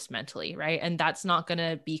bad place mentally, right? And that's not going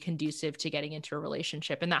to be conducive to getting into a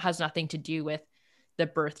relationship. And that has nothing to do with the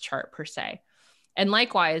birth chart per se. And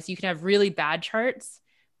likewise, you can have really bad charts,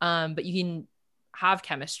 but you can have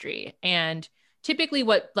chemistry. And typically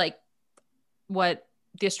what the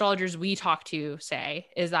astrologers we talk to say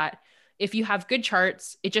is that if you have good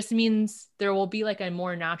charts, it just means there will be like a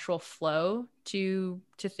more natural flow to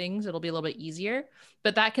things. It'll be a little bit easier,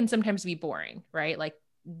 but that can sometimes be boring, right? Like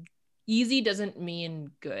easy doesn't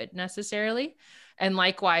mean good necessarily. And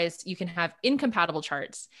likewise, you can have incompatible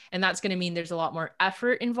charts, and that's going to mean there's a lot more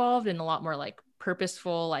effort involved and a lot more like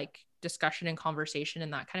purposeful like discussion and conversation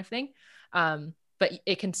and that kind of thing. But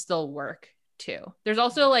it can still work too. There's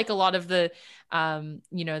also like a lot of the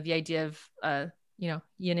the idea of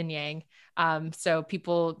yin and yang. So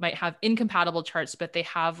people might have incompatible charts, but they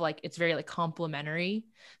have like, it's very like complementary.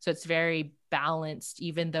 So it's very balanced,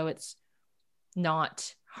 even though it's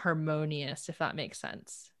not harmonious, if that makes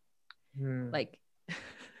sense. Like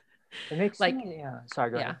it makes like, sense. Yeah.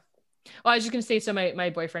 Sorry, go ahead. Well, I was just gonna say, so my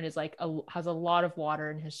boyfriend is like has a lot of water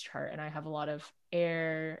in his chart, and I have a lot of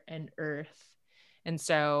air and earth, and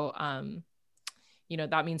so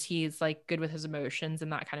that means he's like good with his emotions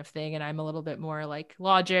and that kind of thing, and I'm a little bit more like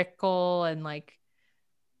logical and like,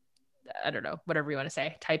 I don't know, whatever you want to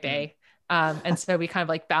say, type A. And so we kind of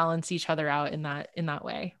like balance each other out in that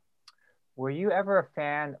way. Were you ever a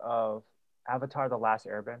fan of Avatar: The Last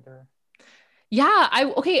Airbender? Yeah, I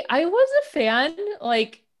was a fan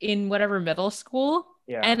like in whatever middle school.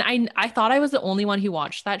 Yeah. And I thought I was the only one who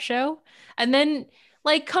watched that show. And then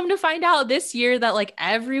like come to find out this year that like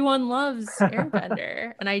everyone loves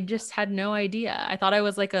Airbender. And I just had no idea. I thought I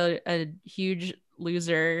was like a huge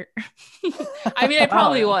loser. I mean, I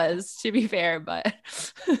probably was, to be fair, but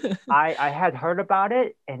I had heard about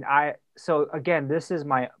it, and so again, this is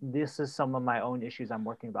some of my own issues I'm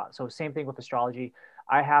working about. So same thing with astrology.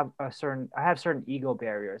 I have certain ego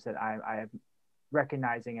barriers that I'm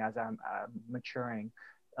recognizing as I'm maturing.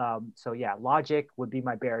 So yeah, logic would be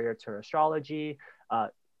my barrier to astrology.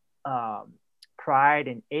 Pride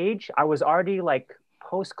and age. I was already like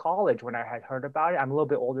post college when I had heard about it. I'm a little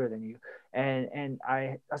bit older than you, and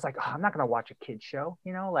I was like, oh, I'm not gonna watch a kid show.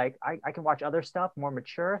 Like I can watch other stuff more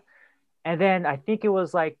mature. And then I think it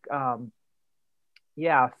was like a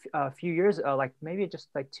few years, like maybe just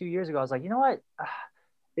like 2 years ago, I was like, you know what?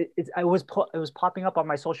 It was popping up on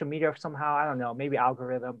my social media somehow. I don't know, maybe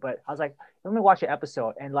algorithm, but I was like, let me watch an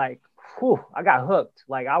episode, and like, whew, I got hooked.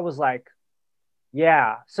 Like I was like,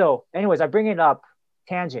 yeah. So, anyways, I bring it up,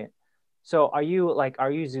 tangent. So, are you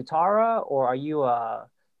Zutara, or are you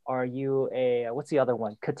a what's the other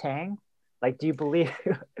one? Katang? Like, do you believe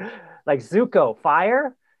like Zuko,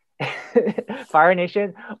 fire, Fire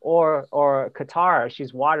Nation, or Katara?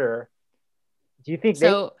 She's water. Do you think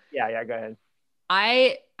so? Yeah. Go ahead.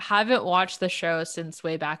 I haven't watched the show since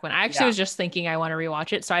way back when. I actually was just thinking I want to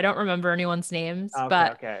rewatch it, so I don't remember anyone's names.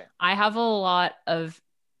 But I have a lot of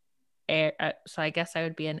air, so I guess I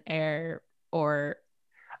would be an air or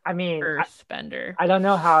earthbender. I don't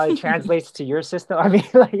know how it translates to your system. I mean,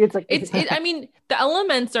 like I mean, the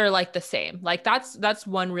elements are like the same. Like that's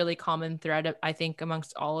one really common thread, I think,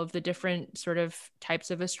 amongst all of the different sort of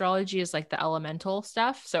types of astrology is like the elemental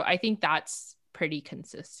stuff. So I think that's pretty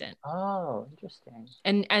consistent. Oh, interesting.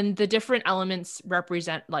 And the different elements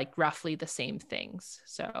represent like roughly the same things.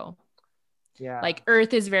 So yeah, like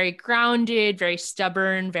earth is very grounded, very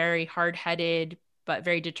stubborn, very hard-headed, but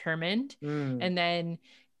very determined. And then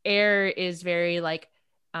air is very like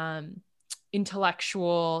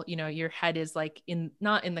intellectual, your head is like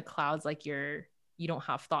not in the clouds, like you don't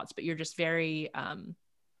have thoughts, but you're just very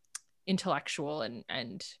intellectual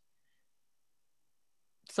and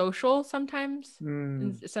social sometimes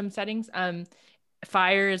in some settings.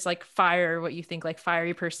 Fire is like fire, what you think, like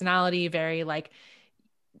fiery personality, very like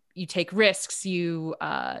you take risks, you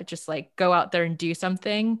just like go out there and do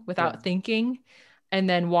something without thinking. And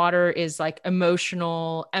then water is like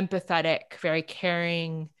emotional, empathetic, very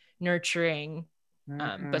caring, nurturing,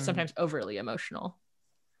 but sometimes overly emotional.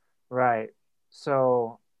 Right.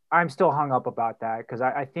 So I'm still hung up about that because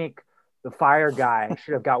I think the fire guy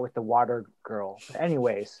should have got with the water girl. But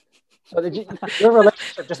anyways, so your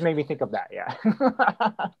relationship just made me think of that. Yeah.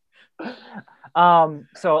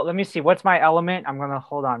 So let me see. What's my element? I'm gonna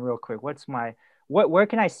hold on real quick. Where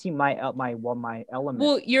can I see my element?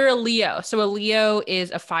 Well, you're a Leo, so a Leo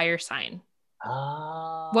is a fire sign.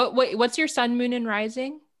 What's your sun, moon, and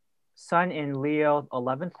rising? Sun in Leo,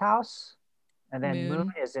 11th house, and then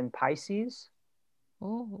moon is in Pisces.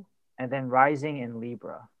 Oh. And then rising in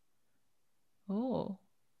Libra. Oh.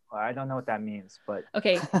 Well, I don't know what that means, but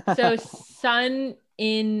okay. So sun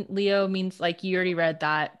in Leo means like you already read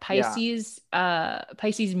that. Pisces,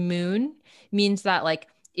 Pisces moon means that like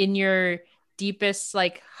in your deepest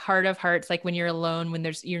like heart of hearts, like when you're alone, when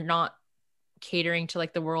you're not catering to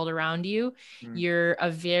like the world around you, you're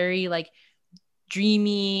a very like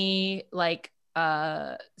dreamy, like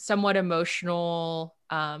somewhat emotional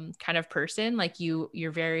kind of person. Like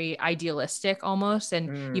you're very idealistic almost,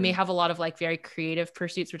 and you may have a lot of like very creative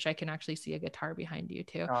pursuits, which I can actually see a guitar behind you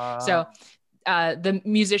too. So the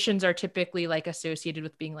musicians are typically like associated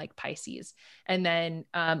with being like Pisces. And then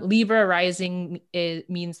Libra rising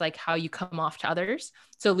means like how you come off to others.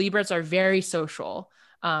 So Libras are very social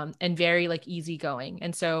and very like easygoing.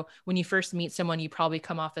 And so when you first meet someone, you probably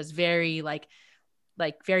come off as very like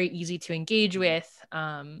very easy to engage with,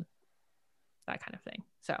 that kind of thing.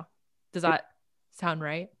 So does that sound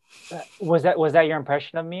right? Was that your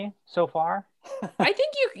impression of me so far? I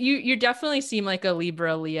think you definitely seem like a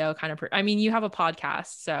Libra Leo kind of I mean, you have a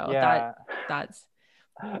podcast, so that's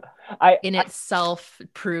in itself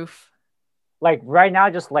proof. like right now,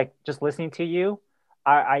 just listening to you,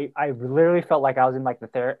 I literally felt like I was in like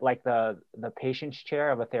the patient's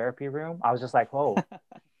chair of a therapy room. I was just like, whoa,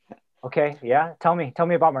 okay, yeah, tell me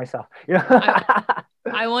about myself.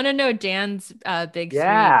 I want to know Dan's big three,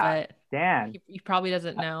 Yeah, but Dan. he probably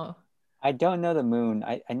doesn't know. I don't know the moon.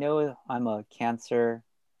 I know I'm a Cancer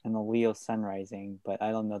and a Leo sun rising, but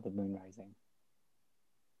I don't know the moon rising.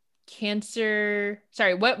 Cancer.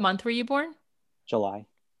 Sorry, what month were you born? July.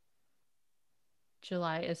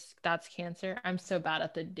 That's Cancer. I'm so bad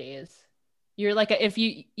at the days. You're like if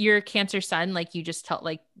you're a Cancer sun, like you just tell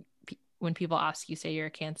like when people ask you say you're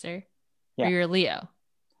a Cancer, or Yeah. you're a Leo.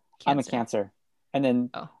 I'm a Cancer, and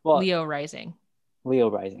then Leo rising.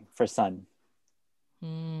 Leo rising for sun.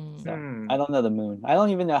 So I don't know the moon. I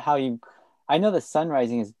don't even know how you. I know the sun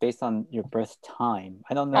rising is based on your birth time.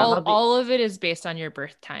 I don't know. All of it is based on your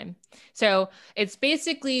birth time. So it's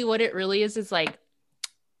basically what it really is like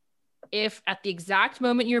if at the exact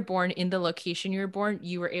moment you're born in the location you're born,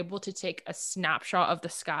 you were able to take a snapshot of the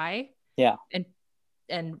sky. Yeah.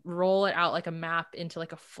 And roll it out like a map into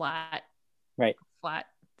like a flat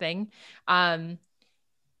thing.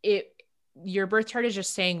 Your birth chart is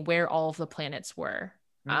just saying where all of the planets were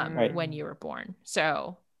when you were born.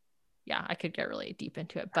 So yeah, I could get really deep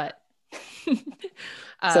into it, but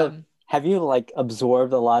so have you like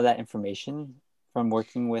absorbed a lot of that information from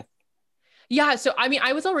working with? Yeah, so I mean,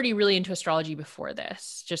 I was already really into astrology before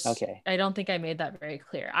this. I don't think I made that very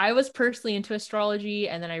clear. I was personally into astrology,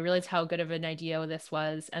 and then I realized how good of an idea this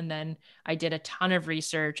was, and then I did a ton of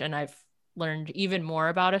research, and I've learned even more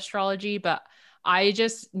about astrology. But I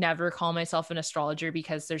just never call myself an astrologer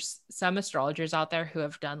because there's some astrologers out there who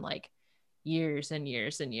have done like years and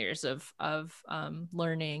years and years of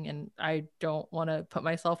learning, and I don't want to put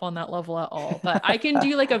myself on that level at all. But I can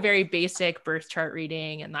do like a very basic birth chart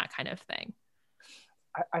reading and that kind of thing.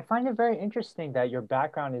 I find it very interesting that your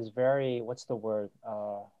background is very, what's the word?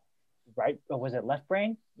 Right? Or was it left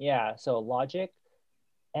brain? Yeah. So logic,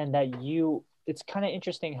 and that it's kind of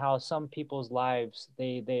interesting how some people's lives,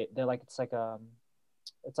 they're like, it's like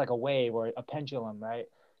a wave or a pendulum, right?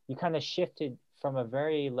 You kind of shifted from a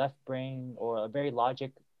very left brain or a very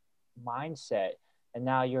logic mindset, and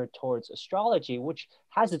now you're towards astrology, which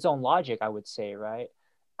has its own logic, I would say, right?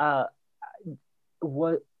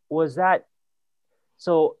 What was that?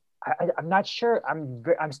 So I'm not sure.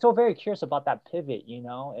 I'm still very curious about that pivot.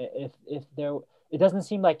 If there, it doesn't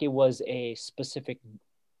seem like it was a specific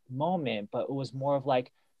moment, but it was more of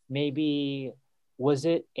like maybe was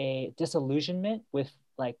it a disillusionment with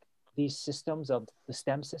like these systems of the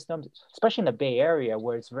STEM systems, especially in the Bay Area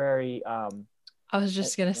where it's very. I was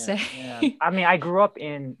just gonna say. Yeah. I mean, I grew up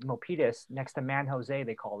in Milpitas, next to Man Jose,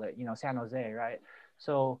 they call it. San Jose, right?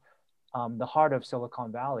 So. The heart of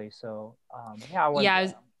Silicon Valley. So I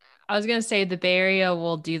was gonna say the Bay Area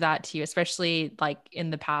will do that to you, especially like in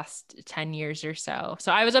the past 10 years or so.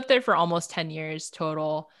 So I was up there for almost 10 years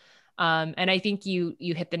total. And I think you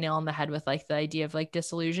hit the nail on the head with like the idea of like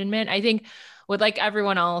disillusionment. I think with like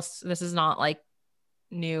everyone else, this is not like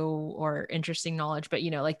new or interesting knowledge, but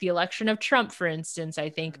like the election of Trump, for instance, I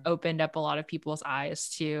think opened up a lot of people's eyes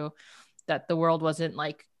to that the world wasn't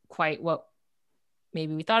like quite what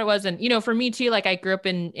maybe we thought it was. And, for me too, like I grew up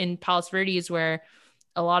in Palos Verdes where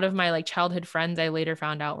a lot of my like childhood friends, I later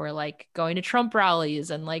found out were like going to Trump rallies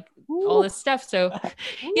and like all this stuff. So,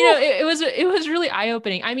 it was really eye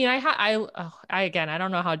opening. I mean, again, I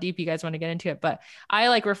don't know how deep you guys want to get into it, but I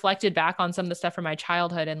like reflected back on some of the stuff from my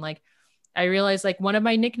childhood. And like, I realized like one of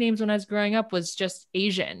my nicknames when I was growing up was just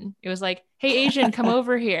Asian. It was like, hey, Asian, come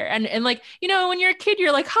over here. And like, when you're a kid,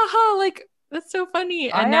 you're like, haha, like, that's so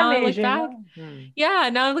funny. And now I look back. Yeah.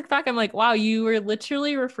 Now I look back, I'm like, wow, you were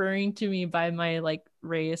literally referring to me by my like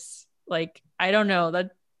race. Like, I don't know.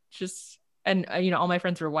 That just, and all my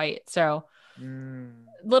friends were white. So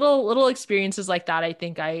little experiences like that. I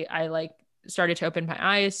think I like started to open my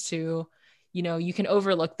eyes to, you can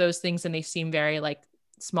overlook those things and they seem very like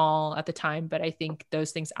small at the time, but I think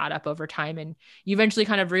those things add up over time. And you eventually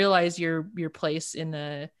kind of realize your place in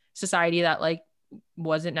the society that like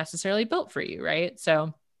wasn't necessarily built for you, right?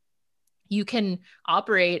 So you can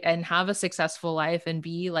operate and have a successful life and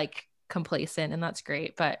be like complacent, and that's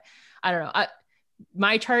great. But I don't know.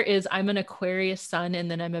 My chart is I'm an Aquarius sun,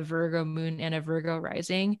 and then I'm a Virgo moon and a Virgo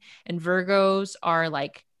rising. And Virgos are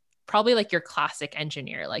like probably like your classic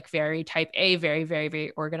engineer, like very type A, very, very,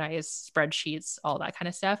 very organized spreadsheets, all that kind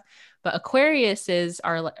of stuff. But Aquarians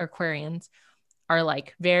are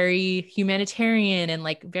like very humanitarian and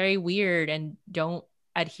like very weird and don't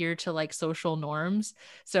adhere to like social norms.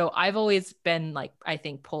 So I've always been like, I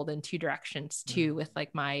think pulled in two directions too, with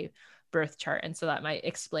like my birth chart. And so that might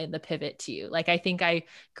explain the pivot to you. Like, I think I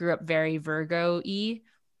grew up very Virgo-y,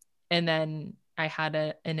 and then I had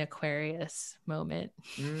an Aquarius moment.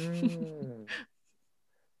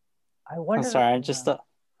 I wonder. I'm sorry. I'm just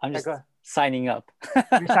signing up.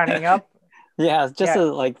 You're signing up? Yeah, just to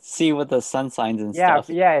like see what the sun signs and Yeah, stuff.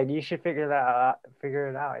 yeah. You should figure it out.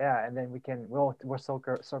 Yeah, and then we'll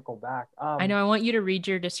circle back. I know. I want you to read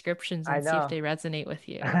your descriptions and see know. if they resonate with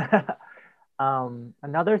you.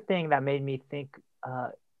 Another thing that made me think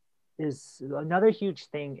is another huge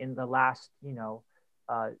thing in the last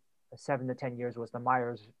 7 to 10 years was the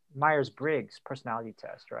Myers-Briggs personality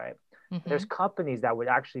test, right? Mhm. There's companies that would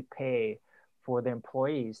actually pay for the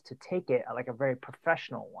employees to take it, like a very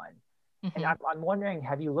professional one. And I'm wondering,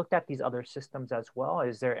 have you looked at these other systems as well?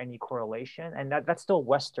 Is there any correlation? And that's still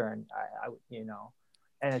Western,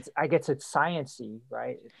 and I guess it's sciencey,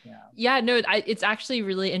 right? Yeah, no, it's actually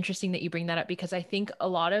really interesting that you bring that up, because I think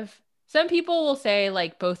some people will say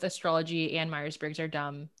like both astrology and Myers-Briggs are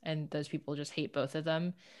dumb, and those people just hate both of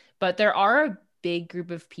them. But there are a big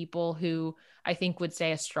group of people who I think would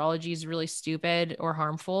say astrology is really stupid or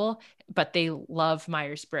harmful, but they love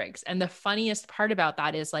Myers-Briggs. And the funniest part about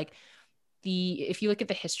that is like if you look at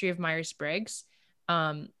the history of Myers-Briggs,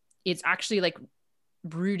 it's actually like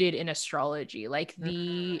rooted in astrology. Like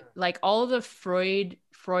all of the Freud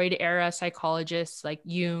era psychologists like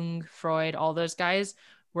Jung, Freud, all those guys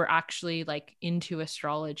were actually like into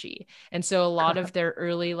astrology. And so a lot of their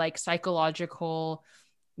early like psychological,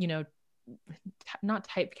 not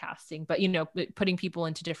typecasting, but putting people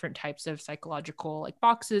into different types of psychological like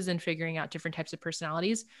boxes and figuring out different types of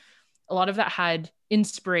personalities, a lot of that had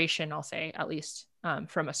inspiration, I'll say, at least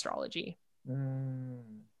from astrology.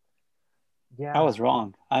 Yeah, I was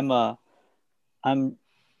wrong. It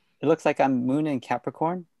looks like I'm moon in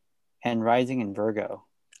Capricorn and rising in Virgo.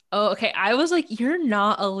 Oh, okay. I was like, you're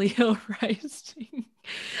not a Leo rising.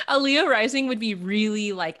 A Leo rising would be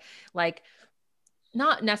really like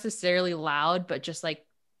not necessarily loud, but just like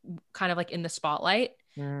kind of like in the spotlight.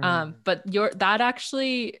 But that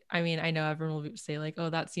actually, I mean, I know everyone will say like, oh,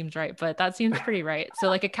 that seems right, but that seems pretty right. So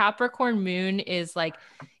like a Capricorn moon is like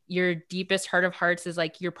your deepest heart of hearts is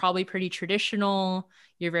like, you're probably pretty traditional.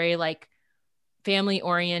 You're very like family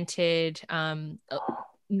oriented,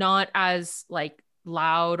 not as like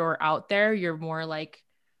loud or out there. You're more like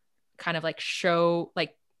kind of like show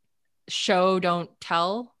don't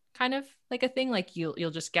tell kind of like a thing. Like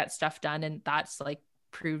you'll just get stuff done, and that's like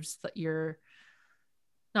proves that you're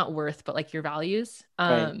not worth, but like your values.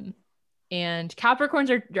 Right. And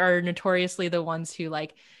Capricorns are notoriously the ones who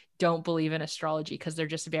like don't believe in astrology because they're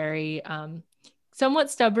just very somewhat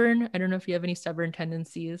stubborn. I don't know if you have any stubborn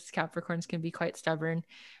tendencies. Capricorns can be quite stubborn.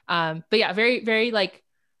 But yeah, very, very like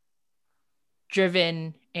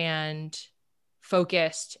driven and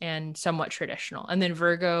focused and somewhat traditional. And then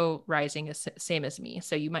Virgo rising is same as me.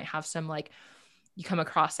 So you might have some like, you come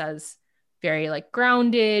across as very like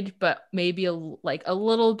grounded, but maybe a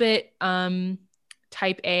little bit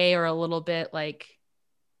type A, or a little bit like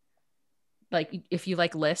if you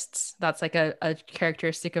like lists, that's like a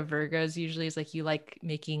characteristic of Virgos usually, is like you like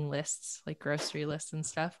making lists, like grocery lists and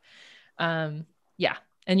stuff. Yeah.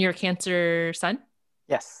 And you're a Cancer sun?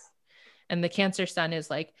 Yes. And the Cancer sun is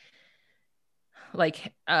like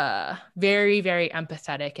very, very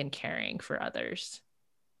empathetic and caring for others.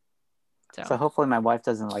 So hopefully my wife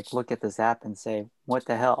doesn't like look at this app and say, what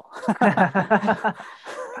the hell?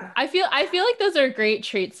 I feel like those are great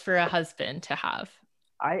traits for a husband to have.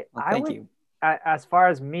 Thank you. As far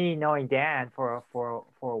as me knowing Dan for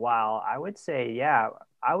a while, I would say, yeah,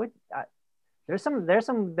 there's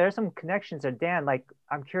some connections there. Dan, like,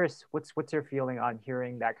 I'm curious, what's your feeling on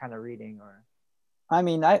hearing that kind of reading? Or I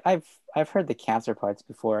mean, I've heard the Cancer parts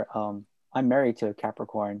before. I'm married to a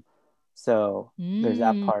Capricorn, so there's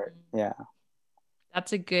that part. Yeah,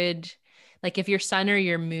 that's a good, like, if your sun or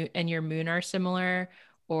your moon are similar,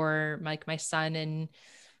 or like my sun and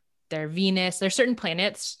their Venus, there's certain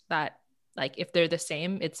planets that, like, if they're the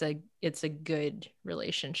same, it's a good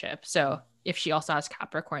relationship. So if she also has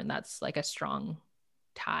Capricorn, that's like a strong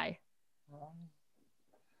tie.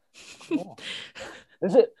 Cool.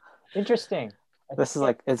 Is it interesting? This is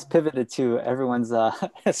like, it's pivoted to everyone's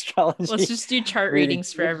astrology. Let's just do chart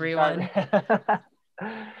readings for everyone.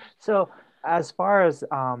 So as far as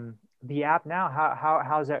the app now,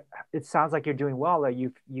 how's it? It sounds like you're doing well. Like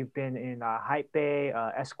you've been in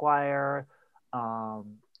Hypebae, Esquire,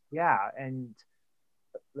 yeah, and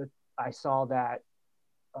I saw that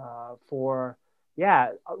through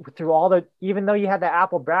all the, even though you had the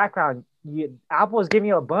Apple background, Apple is giving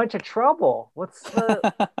you a bunch of trouble. What's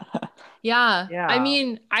the Yeah. I Yeah.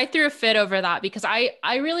 mean, I threw a fit over that because I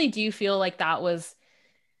really do feel like that was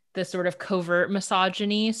the sort of covert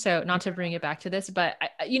misogyny. So not to bring it back to this, but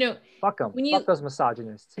Fuck them. when Fuck you those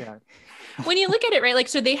misogynists. Yeah. when you look at it, right? Like,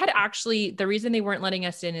 so they had actually, the reason they weren't letting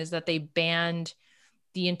us in is that they banned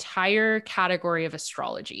the entire category of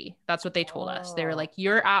astrology. That's what they told us. They were Oh. like,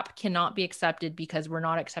 your app cannot be accepted because we're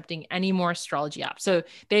not accepting any more astrology apps. So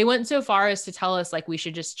they went so far as to tell us like we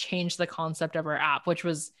should just change the concept of our app, which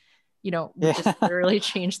was, Yeah. just literally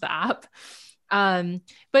change the app.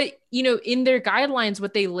 But in their guidelines,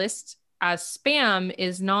 what they list as spam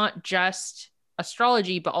is not just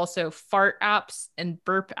astrology, but also fart apps and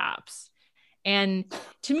burp apps. And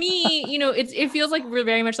to me, it feels like we're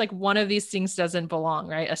very much like one of these things doesn't belong,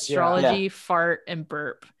 right? Yeah. Astrology, fart, and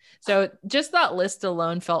burp. So just that list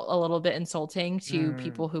alone felt a little bit insulting to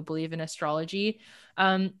people who believe in astrology.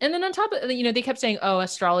 And then on top of, they kept saying, oh,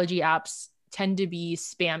 astrology apps tend to be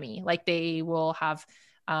spammy. Like they will have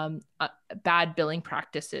bad billing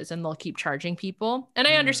practices and they'll keep charging people. And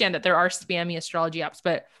I understand that there are spammy astrology apps,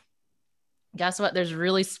 but guess what? There's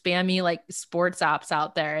really spammy like sports apps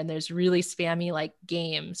out there, and there's really spammy like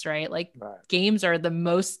games, right? Like Right. games are the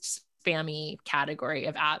most spammy category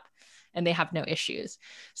of app, and they have no issues.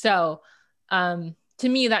 So, to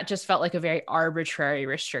me, that just felt like a very arbitrary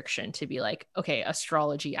restriction to be like, okay,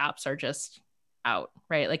 astrology apps are just out,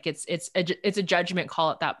 right? Like it's a judgment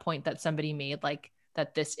call at that point that somebody made, like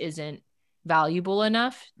that this isn't valuable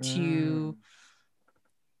enough to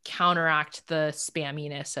counteract the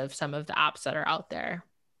spamminess of some of the apps that are out there.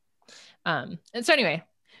 And so anyway,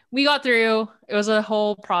 we got through. It was a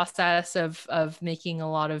whole process of making a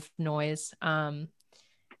lot of noise.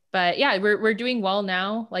 But yeah, we're doing well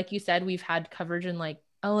now. Like you said, we've had coverage in like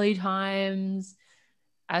LA Times,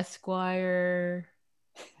 Esquire.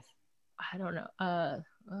 I don't know.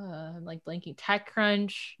 I'm like blanking.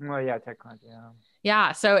 TechCrunch. Oh yeah, TechCrunch. Yeah.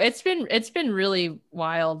 Yeah. So it's been really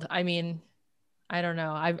wild. I mean, I don't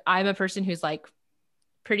know. I'm a person who's like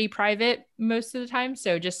pretty private most of the time.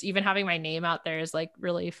 So just even having my name out there is like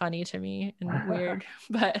really funny to me and weird.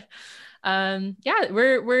 But yeah,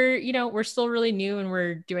 we're still really new and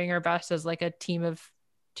we're doing our best as like a team of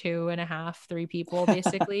 2.5, 3 people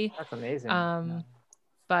basically. That's amazing.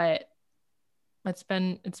 But it's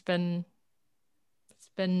been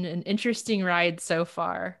an interesting ride so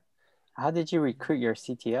far. How did you recruit your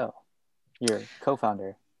CTO, your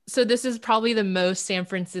co-founder? So this is probably the most San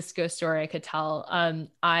Francisco story I could tell.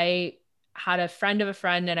 I had a friend of a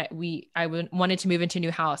friend, and I wanted to move into a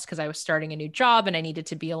new house because I was starting a new job, and I needed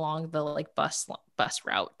to be along the like bus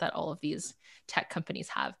route that all of these tech companies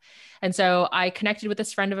have. And so I connected with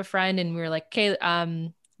this friend of a friend, and we were like, okay,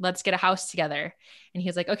 let's get a house together. And he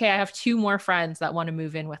was like, okay, I have 2 more friends that want to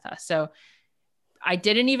move in with us. So I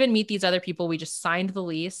didn't even meet these other people. We just signed the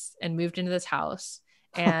lease and moved into this house.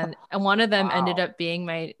 And one of them ended up being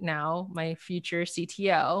my future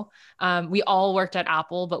CTO. We all worked at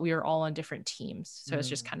Apple, but we were all on different teams. So it's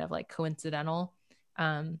just kind of like coincidental.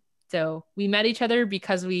 So we met each other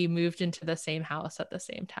because we moved into the same house at the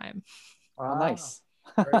same time. Oh, nice.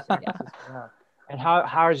 Yeah. And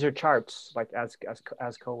how's your charts like as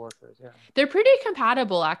coworkers? Yeah. They're pretty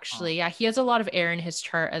compatible actually. Yeah, he has a lot of air in his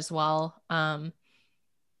chart as well.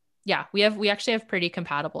 Yeah, we actually have pretty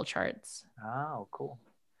compatible charts. Oh, cool.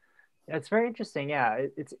 Yeah, it's very interesting. Yeah,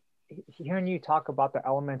 it's hearing you talk about the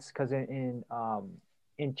elements because in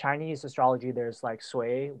Chinese astrology, there's like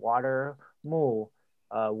sui, water, mu,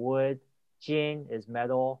 wood, jin is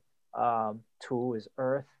metal, tu is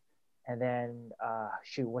earth, and then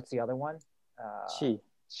shoot, what's the other one? Qi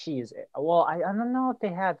is well, I don't know if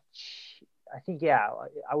they have. Qi, I think yeah,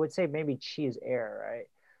 I would say maybe qi is air, right?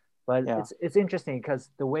 But Yeah. it's interesting because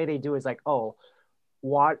the way they do is like, oh,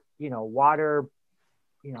 water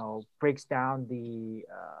breaks down the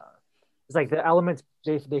it's like the elements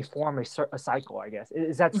they form a cycle, I guess.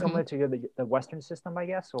 Is that similar to the Western system, I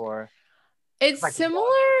guess, or it's like similar?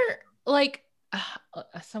 Like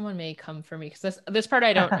someone may come for me because this part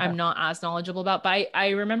I'm not as knowledgeable about, but I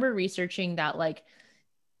remember researching that like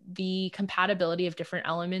the compatibility of different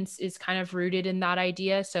elements is kind of rooted in that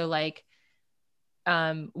idea. So like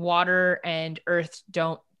water and earth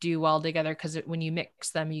don't do well together because when you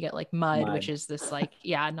mix them you get like mud, which is this like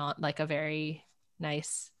not like a very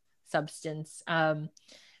nice substance.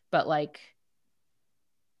 But like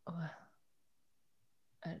I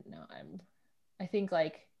don't know, I think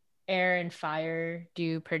like air and fire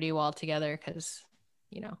do pretty well together because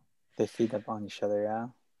they feed up on each other.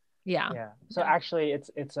 Yeah. So actually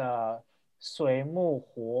it's sui mu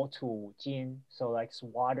huo tu jin. So like it's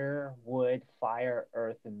water, wood, fire,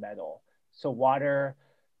 earth, and metal. So water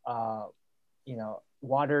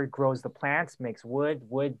water grows the plants, makes wood.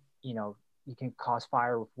 Wood, you can cause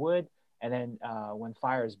fire with wood. And then when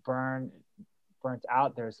fire is burnt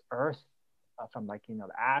out, there's earth from like, the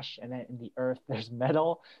ash. And then in the earth, there's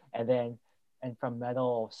metal. And from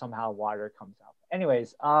metal, somehow water comes out.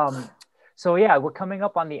 Anyways, so yeah, we're coming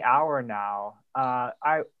up on the hour now.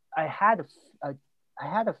 I had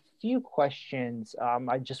a few questions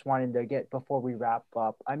I just wanted to get before we wrap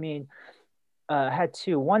up. I mean, I had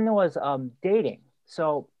two. One was dating.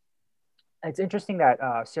 So it's interesting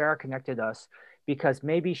that Sarah connected us because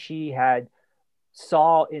maybe she had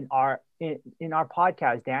saw in our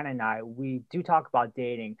podcast, Dan and I, we do talk about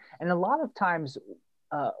dating, and a lot of times,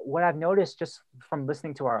 what I've noticed just from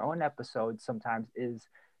listening to our own episodes sometimes is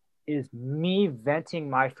me venting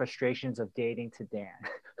my frustrations of dating to Dan,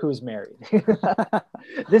 who's married.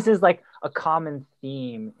 This is like a common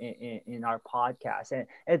theme in our podcast, and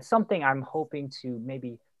it's something I'm hoping to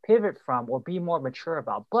maybe pivot from or be more mature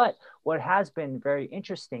about. But what has been very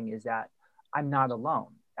interesting is that I'm not alone.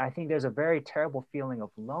 I think there's a very terrible feeling of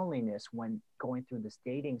loneliness when going through this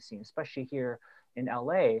dating scene, especially here in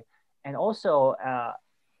LA. And also,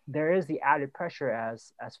 there is the added pressure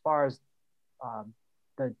as far as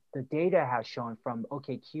the data has shown from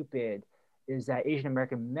OkCupid is that Asian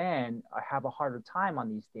American men have a harder time on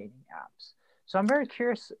these dating apps. So I'm very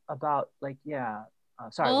curious about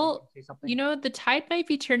sorry, Well, say something? the tide might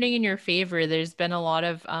be turning in your favor. There's been a lot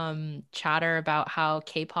of chatter about how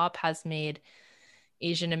K-pop has made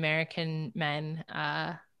Asian American men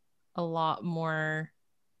a lot more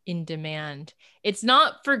in demand. It's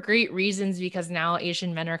not for great reasons because now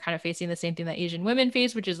Asian men are kind of facing the same thing that Asian women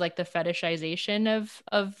face, which is like the fetishization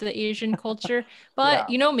of the Asian culture. But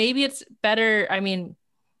maybe it's better. I mean,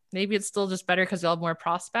 maybe it's still just better because they'll have more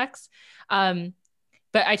prospects.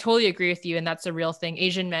 But I totally agree with you, and that's a real thing.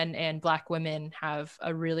 Asian men and Black women have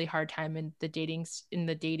a really hard time in the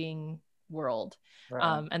dating world,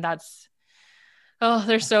 Right. and that's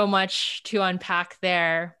there's so much to unpack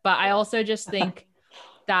there. But I also just think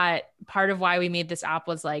that part of why we made this app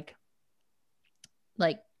was like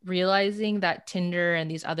realizing that Tinder and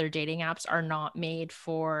these other dating apps are not made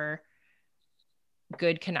for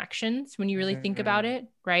good connections when you really think about it,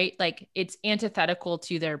 right? Like it's antithetical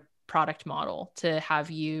to their product model to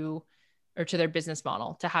have you, or to their business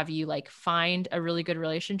model to have you like find a really good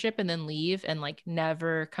relationship and then leave and like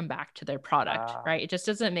never come back to their product, right? It just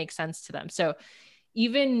doesn't make sense to them. So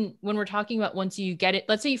even when we're talking about once you get it,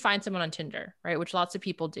 let's say you find someone on Tinder, right? Which lots of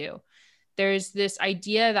people do. There's this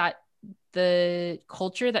idea that the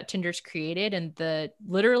culture that Tinder's created and the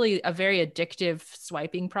literally a very addictive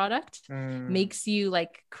swiping product makes you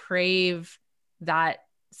like crave that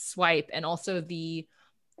swipe, and also the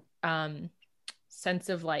sense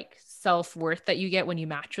of like self-worth that you get when you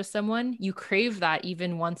match with someone. You crave that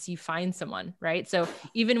even once you find someone, right? So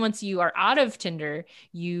even once you are out of Tinder,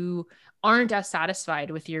 you aren't as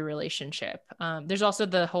satisfied with your relationship. There's also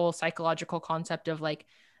the whole psychological concept of like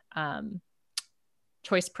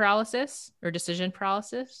choice paralysis or decision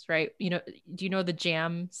paralysis, right? Do you know the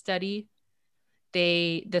JAM study?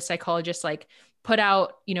 The psychologists like put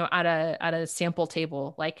out, at a sample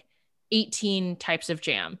table, like 18 types of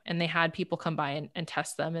jam, and they had people come by and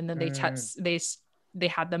test them. And then they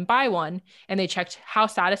had them buy one, and they checked how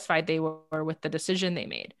satisfied they were with the decision they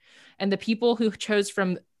made. And the people who chose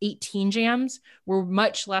from 18 jams were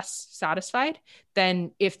much less satisfied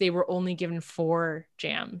than if they were only given 4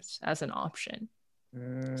 jams as an option.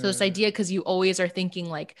 So this idea, because you always are thinking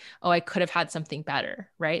like, oh, I could have had something better,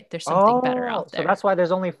 right? There's something better out there. So that's why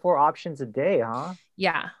there's only 4 options a day, huh?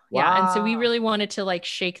 Yeah. Wow. Yeah. And so we really wanted to like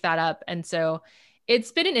shake that up. And so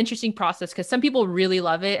it's been an interesting process because some people really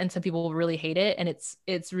love it and some people really hate it. And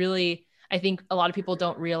it's really, I think a lot of people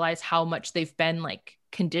don't realize how much they've been like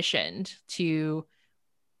conditioned to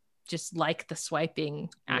just like the swiping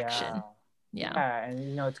action. Yeah.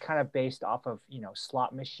 And, it's kind of based off of,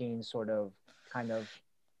 slot machine sort of kind of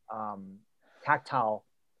tactile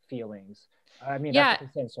feelings. I mean, that's what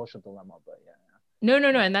they say in Social Dilemma, but yeah. No.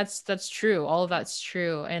 And that's true. All of that's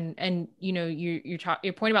true. And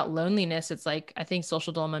your point about loneliness, it's like, I think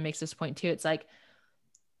Social Dilemma makes this point too. It's like,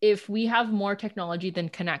 if we have more technology than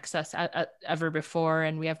connects us ever before,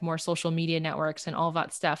 and we have more social media networks and all of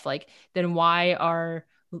that stuff, like, then why are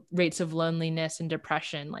rates of loneliness and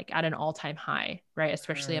depression like at an all-time high, right?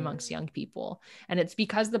 Especially amongst young people. And it's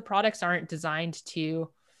because the products aren't designed to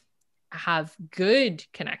have good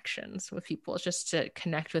connections with people. It's just to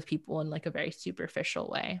connect with people in like a very superficial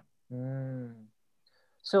way.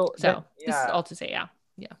 So this is all to say, yeah.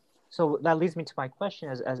 So that leads me to my question: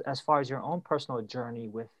 as far as your own personal journey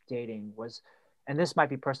with dating was, and this might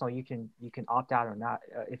be personal, you can opt out or not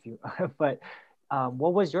if you, but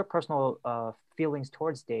what was your personal feelings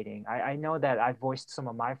towards dating? I know that I voiced some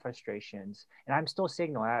of my frustrations, and I'm still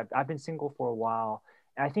single. I've been single for a while,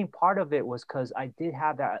 and I think part of it was because I did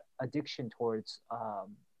have that addiction towards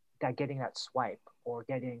that getting that swipe or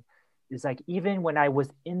getting is like even when I was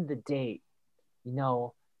in the date, you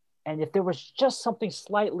know, and if there was just something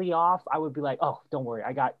slightly off, I would be like, oh, don't worry,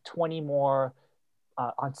 I got 20 more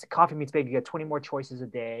on Coffee Meets Bagel, you get 20 more choices a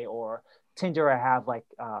day, or Tinder, I have like,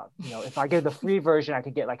 if I get the free version, I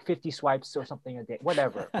could get like 50 swipes or something a day,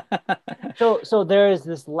 whatever. So there is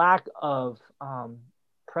this lack of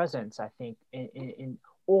presence, I think,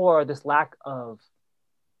 or this lack of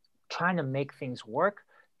trying to make things work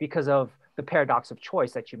because of the paradox of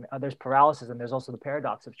choice that there's paralysis and there's also the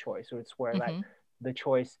paradox of choice. So it's where like the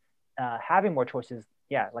choice, having more choices,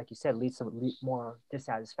 yeah, like you said, leads to more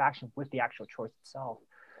dissatisfaction with the actual choice itself.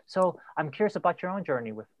 So I'm curious about your own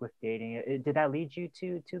journey with dating. Did that lead you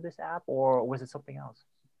to this app, or was it something else?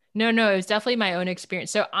 No, it was definitely my own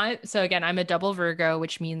experience. So again, I'm a double Virgo,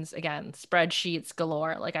 which means again, spreadsheets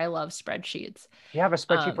galore. Like I love spreadsheets. You have a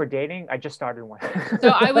spreadsheet for dating? I just started one. So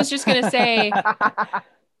I was just gonna say,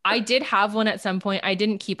 I did have one at some point. I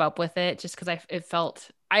didn't keep up with it just because it felt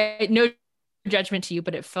no judgment to you,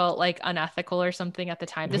 but it felt like unethical or something at the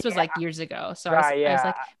time. This was like years ago. So I was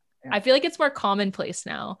like, I feel like it's more commonplace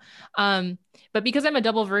now. But because I'm a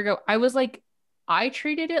double Virgo, I was like, I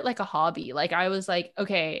treated it like a hobby. Like I was like,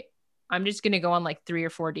 okay, I'm just going to go on like 3 or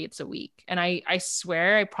 4 dates a week. And I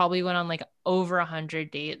swear I probably went on like over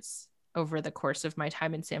 100 dates over the course of my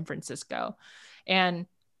time in San Francisco. And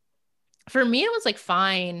for me, it was like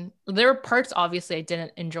fine. There were parts obviously I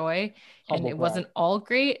didn't enjoy and it wasn't all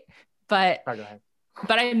great, but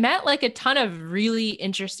I met like a ton of really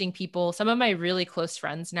interesting people. Some of my really close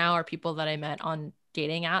friends now are people that I met on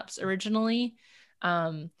dating apps originally.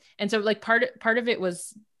 And so like part of it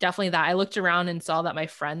was definitely that I looked around and saw that my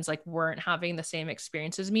friends like weren't having the same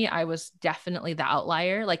experience as me. I was definitely the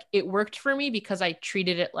outlier. Like it worked for me because I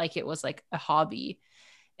treated it like it was like a hobby,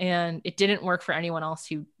 and it didn't work for anyone else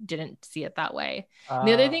who didn't see it that way. And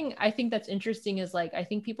the other thing I think that's interesting is like, I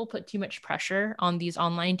think people put too much pressure on these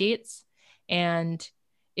online dates. And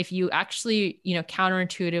if you actually,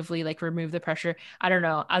 counterintuitively like remove the pressure, I don't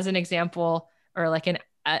know, as an example or like an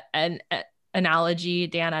analogy,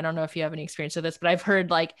 Dan, I don't know if you have any experience with this, but I've heard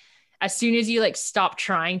like as soon as you like stop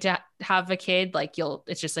trying to have a kid, like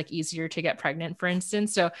it's just like easier to get pregnant, for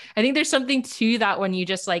instance. So I think there's something to that when you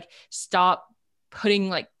just like stop putting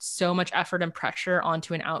like so much effort and pressure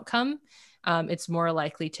onto an outcome, it's more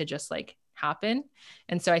likely to just like happen.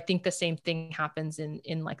 And so I think the same thing happens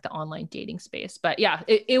in like the online dating space. But yeah,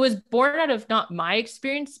 it was born out of not my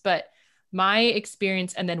experience, but my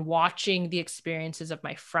experience and then watching the experiences of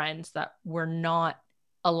my friends that were not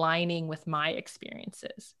aligning with my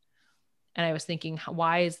experiences. And I was thinking,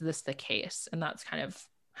 why is this the case? And that's kind of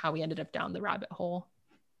how we ended up down the rabbit hole.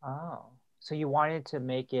 Oh, so you wanted to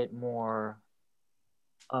make it more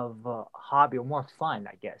of a hobby or more fun,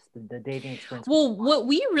 I guess, the dating experience. Well, what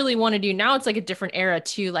we really want to do now, it's like a different era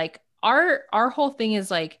too. Like our whole thing is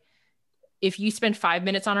like, if you spend 5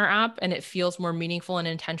 minutes on our app and it feels more meaningful and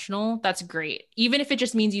intentional, that's great. Even if it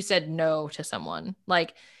just means you said no to someone.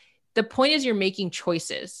 Like the point is you're making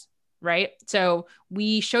choices, right? So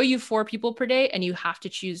we show you 4 people per day and you have to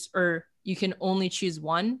choose, or you can only choose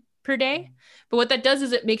 1 per day. But what that does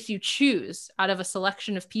is it makes you choose out of a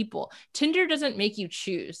selection of people. Tinder doesn't make you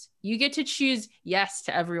choose. You get to choose yes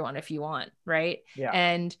to everyone if you want, right? Yeah.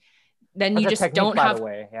 And then you just don't have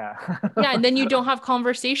yeah. And then you don't have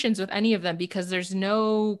conversations with any of them because there's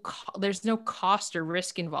no cost or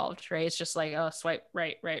risk involved, right? It's just like, oh, swipe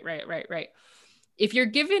right. If you're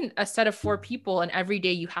given a set of 4 people and every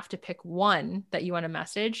day you have to pick one that you want to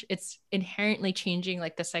message, it's inherently changing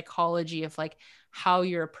like the psychology of like how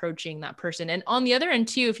you're approaching that person. And on the other end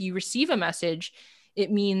too, if you receive a message,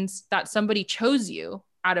 it means that somebody chose you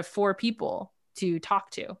out of 4 people to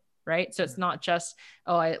talk to. Right. So it's not just,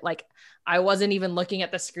 I wasn't even looking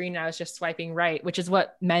at the screen. I was just swiping right, which is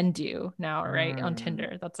what men do now, right? On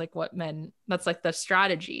Tinder. That's like that's like the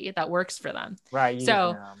strategy that works for them. Right.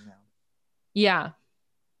 So yeah.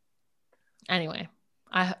 Anyway,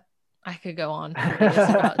 I could go on for days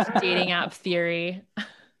about dating app theory.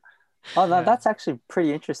 Oh, that's actually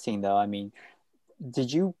pretty interesting though. I mean,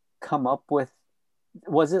 did you come up with,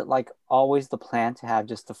 was it like always the plan to have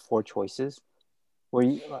just the 4 choices? Were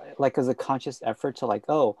you like as a conscious effort to like,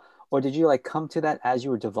 or did you like come to that as you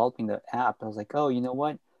were developing the app? I was like, oh, you know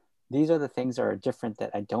what? These are the things that are different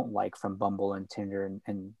that I don't like from Bumble and Tinder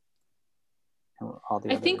and all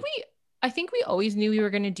the I think we always knew we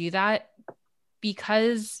were going to do that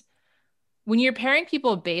because when you're pairing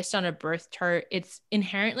people based on a birth chart, it's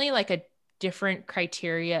inherently like a different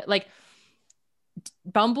criteria. Like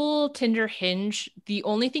Bumble, Tinder, Hinge, the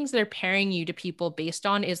only things they're pairing you to people based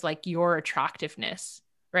on is like your attractiveness,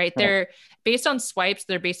 right? Right. They're based on swipes,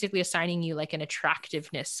 they're basically assigning you like an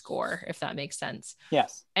attractiveness score, if that makes sense.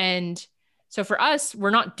 Yes. And so for us, we're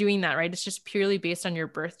not doing that, right? It's just purely based on your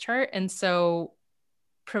birth chart. And so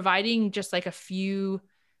providing just like a few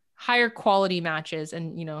higher quality matches,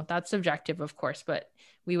 and you know, that's subjective, of course, but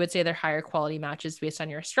we would say they're higher quality matches based on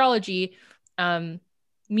your astrology,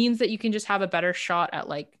 means that you can just have a better shot at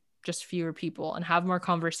like just fewer people and have more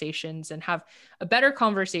conversations and have a better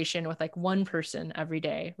conversation with like one person every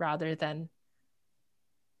day rather than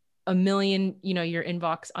a million. You know, your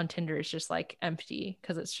inbox on Tinder is just like empty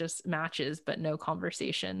because it's just matches but no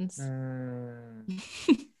conversations.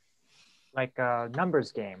 Like a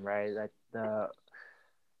numbers game, right? Like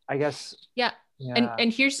I guess. Yeah.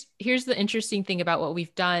 And here's the interesting thing about what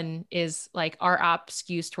we've done is like our app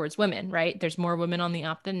skews towards women, right? There's more women on the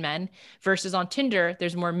app than men, versus on Tinder,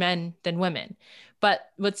 there's more men than women. But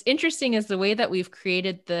what's interesting is the way that we've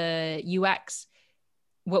created the UX.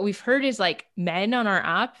 What we've heard is like men on our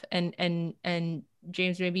app, and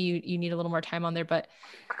James, maybe you need a little more time on there, but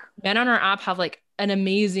men on our app have like an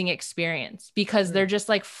amazing experience because they're just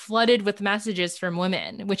like flooded with messages from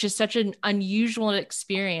women, which is such an unusual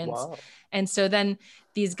experience. Wow. And so then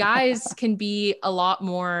these guys can be a lot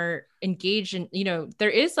more engaged. And, you know, there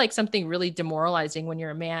is like something really demoralizing when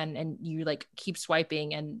you're a man and you like keep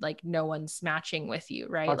swiping and like no one's matching with you,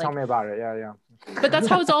 right? Oh, like, tell me about it. Yeah. but that's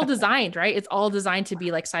how it's all designed, right? It's all designed to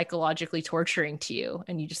be like psychologically torturing to you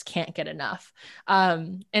and you just can't get enough.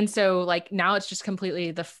 And so like now it's just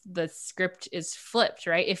completely the script is flipped,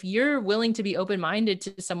 right? If you're willing to be open-minded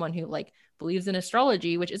to someone who like believes in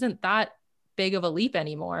astrology, which isn't that big of a leap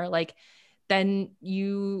anymore, like then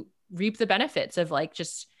you reap the benefits of like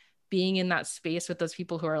just being in that space with those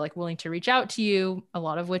people who are like willing to reach out to you, a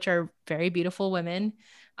lot of which are very beautiful women.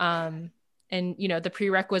 And you know, the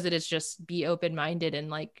prerequisite is just be open-minded and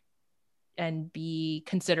like and be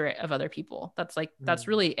considerate of other people. That's like that's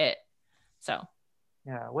really it. So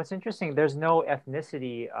yeah, what's interesting, there's no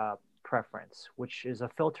ethnicity preference, which is a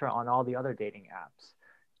filter on all the other dating apps.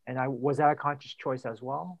 And was that a conscious choice as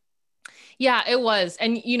well? yeah, it was.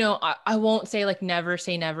 And you know, I won't say like never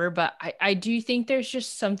say never, but I do think there's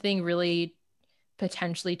just something really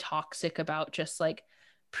potentially toxic about just like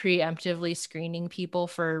preemptively screening people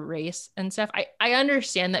for race and stuff. I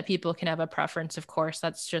understand that people can have a preference, of course,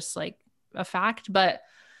 that's just like a fact, but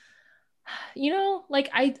you know, like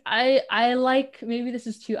I like, maybe this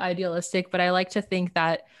is too idealistic, but I like to think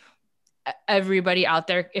that everybody out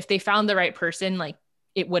there, if they found the right person, like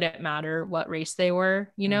it wouldn't matter what race they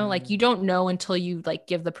were, you know, like you don't know until you like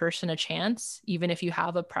give the person a chance, even if you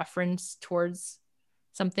have a preference towards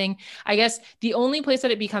something. I guess the only place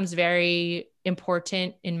that it becomes very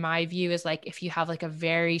important in my view is like if you have like a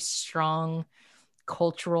very strong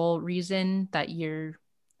cultural reason that you're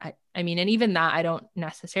I mean, and even that I don't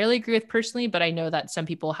necessarily agree with personally, but I know that some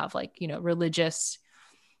people have like, you know, religious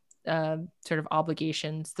sort of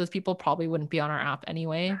obligations. Those people probably wouldn't be on our app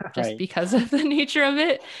anyway, just Right. because of the nature of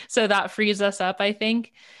it. So that frees us up, I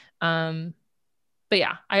think. But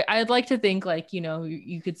yeah, I'd like to think like, you know,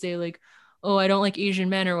 you could say like, oh, I don't like Asian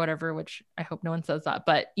men or whatever, which I hope no one says that.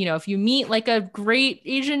 But, you know, if you meet like a great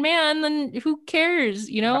Asian man, then who cares?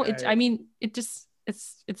 You know, Right. I mean, it just,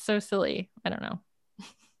 it's so silly. I don't know.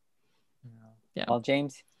 Yeah. Well,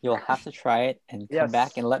 James, you'll have to try it and come Yes.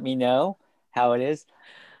 back and let me know how it is.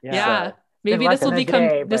 Yeah. So, Maybe been this will less than a become,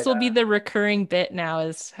 day, this but, will be the recurring bit now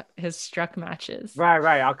is his struck matches.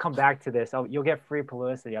 right. I'll come back to this. You'll get free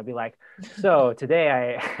publicity. I'll be like, so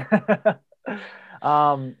today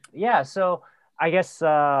yeah. So I guess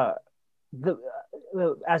as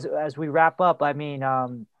we wrap up, I mean,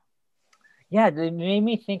 yeah, it made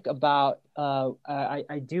me think about.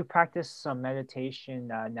 I do practice some meditation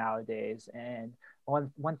nowadays, and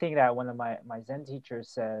one thing that one of my Zen teachers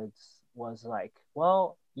said was like,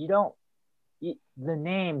 well, you don't. The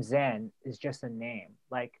name Zen is just a name.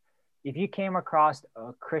 Like, if you came across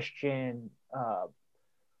a Christian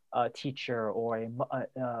teacher or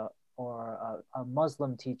a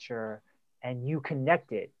Muslim teacher, and you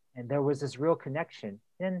connected, and there was this real connection,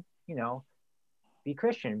 then you know, be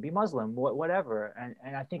Christian, be Muslim, whatever.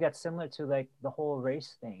 And I think that's similar to like the whole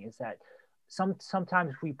race thing. Is that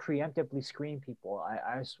sometimes we preemptively screen people.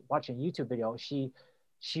 I was watching a YouTube video.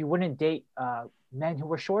 She wouldn't date men who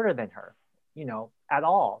were shorter than her, you know, at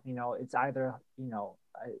all. You know, it's either, you know,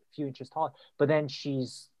 a few inches tall, but then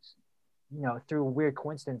she's, you know, through a weird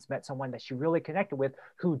coincidence met someone that she really connected with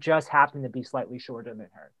who just happened to be slightly shorter than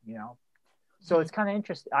her, you know. So it's kind of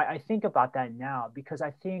interesting. I think about that now because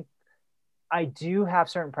I think I do have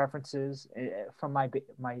certain preferences from my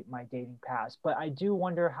dating past, but I do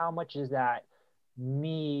wonder how much is that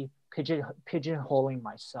me pigeonholing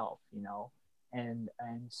myself, you know, and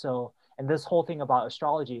this whole thing about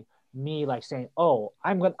astrology, me like saying, oh,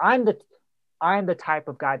 I'm the type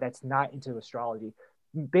of guy that's not into astrology,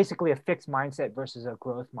 basically a fixed mindset versus a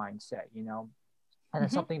growth mindset, you know. And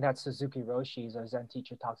it's something that Suzuki Roshi, a Zen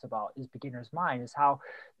teacher, talks about is beginner's mind, is how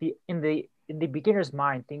in the beginner's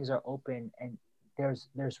mind things are open and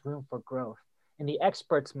there's room for growth. In the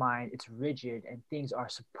expert's mind, it's rigid and things are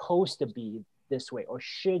supposed to be this way or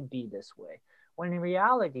should be this way. When in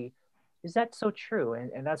reality, is that so true?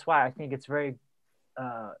 And that's why I think it's very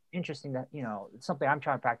interesting that, you know, it's something I'm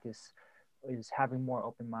trying to practice is having more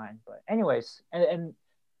open mind. But anyways, and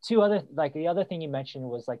two other, like the other thing you mentioned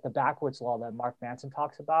was like the backwards law that Mark Manson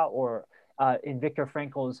talks about, or in Viktor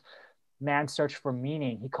Frankl's Man's Search for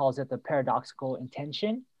Meaning, he calls it the paradoxical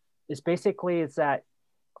intention. It's basically it's that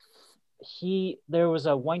there was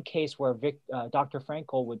a one case where Dr.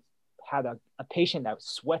 Frankl would had a patient that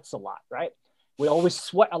sweats a lot, right? Would always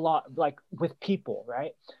sweat a lot, like with people,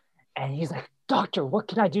 right? And he's like, doctor, what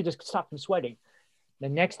can I do to stop from sweating? The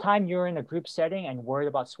next time you're in a group setting and worried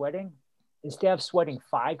about sweating, instead of sweating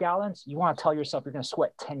 5 gallons, you want to tell yourself you're going to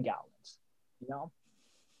sweat 10 gallons, you know?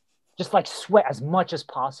 Just like sweat as much as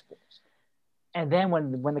possible. And then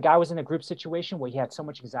when the guy was in a group situation where he had so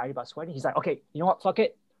much anxiety about sweating, he's like, okay, you know what? Fuck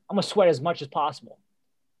it. I'm going to sweat as much as possible.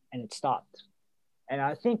 And it stopped. And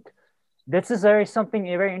I think this is something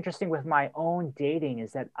very interesting with my own dating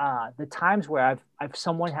is that the times where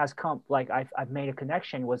someone has come, like I've made a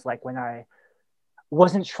connection was like when I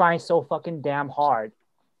wasn't trying so fucking damn hard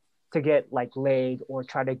to get like laid or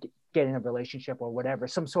try to get in a relationship or whatever,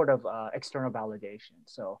 some sort of external validation.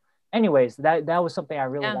 So anyways, that was something I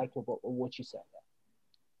really liked about what you said.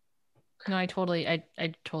 No, I totally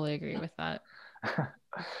agree with that.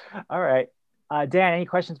 All right. Dan, any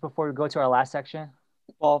questions before we go to our last section?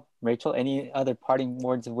 Well, Rachel, any other parting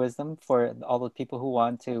words of wisdom for all the people who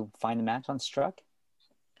want to find a match on Struck?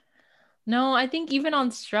 No, I think even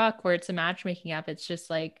on Struck, where it's a matchmaking app, it's just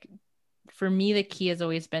like, for me, the key has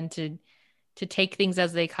always been to take things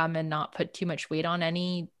as they come and not put too much weight on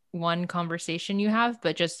any one conversation you have,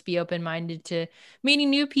 but just be open-minded to meeting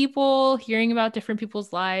new people, hearing about different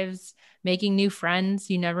people's lives, making new friends.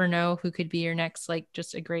 You never know who could be your next, like,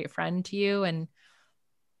 just a great friend to you. And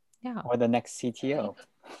yeah. Or the next CTO.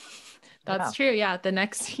 That's true. Yeah. The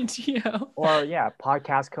next CTO. Or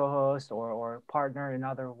podcast co-host or partner in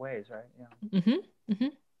other ways, right? Yeah.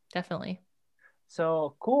 Definitely.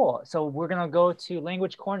 So cool. So we're gonna go to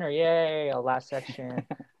language corner. Yay, our last section.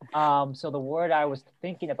 So the word I was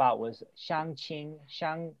thinking about was shangqing.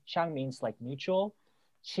 Shang means like mutual.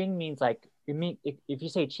 Qing means like if you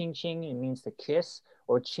say qing qing, it means to kiss,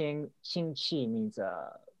 or qing qi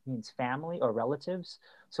means family or relatives.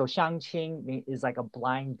 So shangqing is like a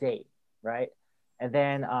blind date, right? And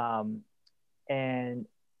then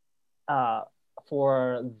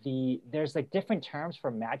there's like different terms for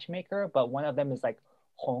matchmaker, but one of them is like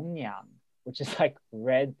hongniang, which is like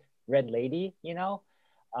red lady, you know.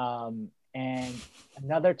 And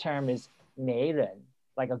another term is neiren,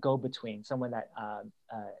 like a go-between, someone that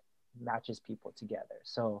matches people together.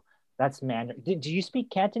 So that's Mandarin. Do you speak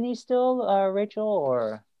Cantonese still, Rachel,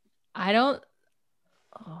 or? I don't.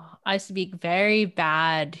 I speak very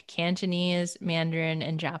bad Cantonese, Mandarin,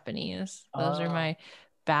 and Japanese. Those are my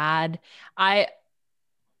bad. I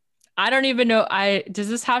don't even know. Does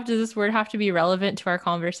this word have to be relevant to our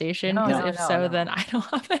conversation? Because no, then I don't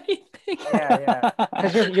have anything. Yeah.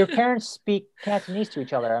 Because your parents speak Cantonese to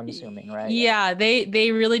each other, I'm assuming, right? Yeah,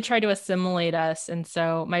 they really try to assimilate us. And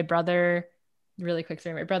so my brother, really quick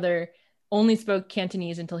story, my brother only spoke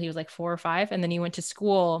Cantonese until he was like 4 or 5. And then he went to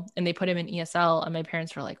school and they put him in ESL. And my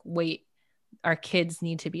parents were like, wait, our kids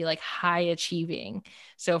need to be like high achieving.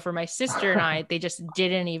 So for my sister and I, they just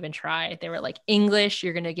didn't even try. They were like, English,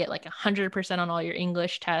 you're going to get like 100% on all your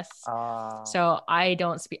English tests. So I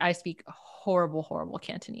speak horrible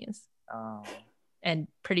Cantonese and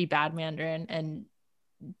pretty bad Mandarin and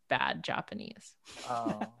bad Japanese.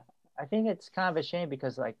 I think it's kind of a shame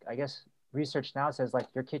because like, I guess research now says like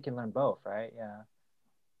your kid can learn both, right? Yeah.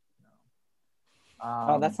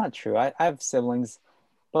 That's not true. I have siblings,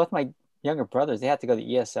 both my younger brothers, they had to go to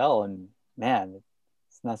ESL, and man,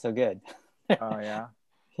 it's not so good. Oh yeah.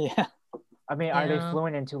 Yeah. I mean, are they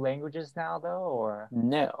fluent in 2 languages now though, or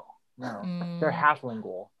no? They're half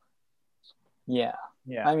lingual. Yeah.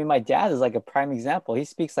 I mean, my dad is like a prime example. He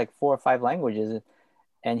speaks like 4 or 5 languages,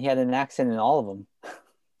 and he had an accent in all of them.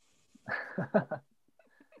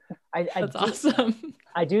 I That's do, awesome.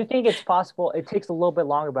 I do think it's possible. It takes a little bit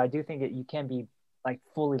longer, but I do think you can be like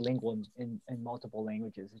fully lingual in multiple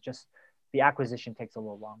languages. It's just the acquisition takes a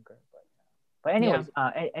little longer. But Yeah. anyways,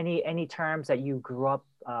 any terms that you grew up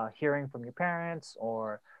hearing from your parents,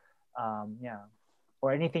 or yeah,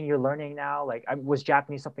 or anything you're learning now? Like, was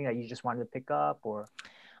Japanese something that you just wanted to pick up, or?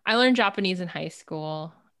 I learned Japanese in high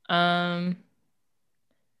school.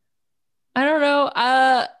 I don't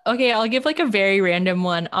know. Okay, I'll give like a very random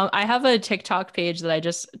one. I have a TikTok page that I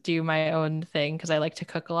just do my own thing because I like to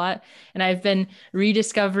cook a lot, and I've been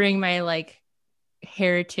rediscovering my like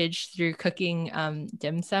heritage through cooking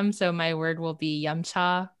dim sum. So my word will be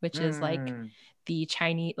yumcha, which is like Mm, the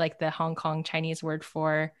Chinese, like the Hong Kong Chinese word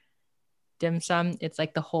for dim sum. It's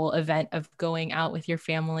like the whole event of going out with your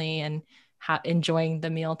family and enjoying the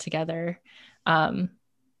meal together. Um,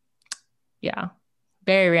 yeah,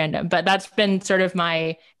 very random, but that's been sort of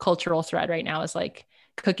my cultural thread right now is like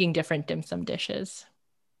cooking different dim sum dishes.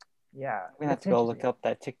 yeah, I'm gonna have it's to go interesting. look up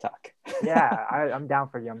that TikTok. Yeah, I'm down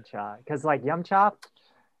for yum cha because like yum cha,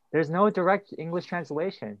 there's no direct English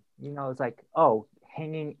translation. It's like, oh,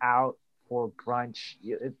 hanging out for brunch.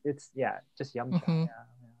 It's yeah, just yum cha. Hmm. Yeah,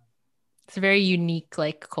 It's a very unique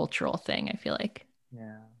like cultural thing, I feel like.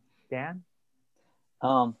 yeah. Dan?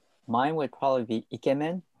 Um, Mine would probably be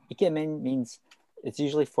ikemen. Ikemen means it's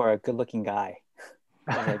usually for a good-looking guy.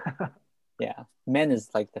 It's like, yeah, men is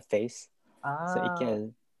like the face. So Ah,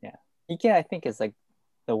 yeah, ike I think is like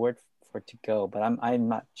the word for to go, but I'm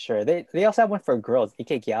not sure. They also have one for girls,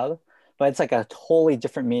 ikegial, but it's like a totally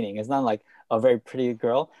different meaning. It's not like a very pretty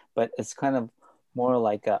girl, but it's kind of more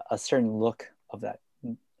like a certain look of that,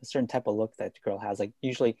 a certain type of look that the girl has. Like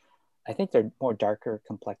usually, I think they're more darker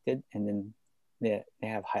complected, and then they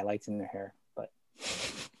have highlights in their hair. But yeah,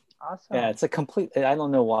 awesome. it's a complete. I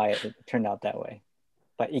don't know why it turned out that way,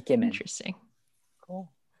 but ikemen. Interesting. Cool.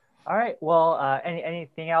 All right. Well,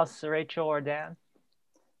 anything else, Rachel or Dan?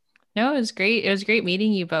 No, it was great. It was great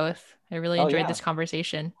meeting you both. I really Oh enjoyed yeah, this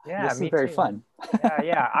conversation. Yeah, this is me very too. fun. Yeah,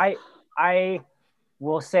 yeah. I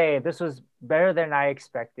will say this was better than I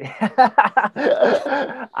expected.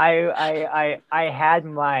 I had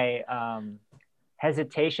my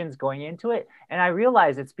hesitations going into it, and I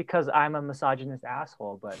realized it's because I'm a misogynist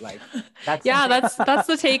asshole. But like, that's Yeah, something. that's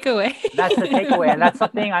the takeaway. That's the takeaway, and that's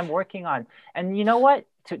something I'm working on. And you know what?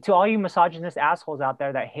 To all you misogynist assholes out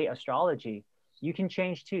there that hate astrology, you can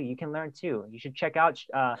change too. You can learn too. You should check out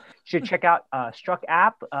Struck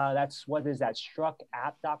app. That's what is that?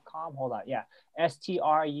 Struckapp.com. Hold on. Yeah.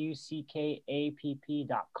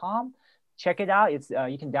 STRUCKAPP.com. Check it out. It's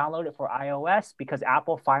you can download it for iOS because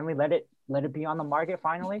Apple finally let it be on the market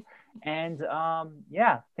finally. And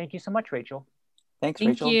yeah, thank you so much, Rachel. Thanks, Thank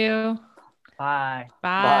Rachel. you. Bye.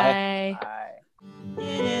 Bye. Bye. Bye.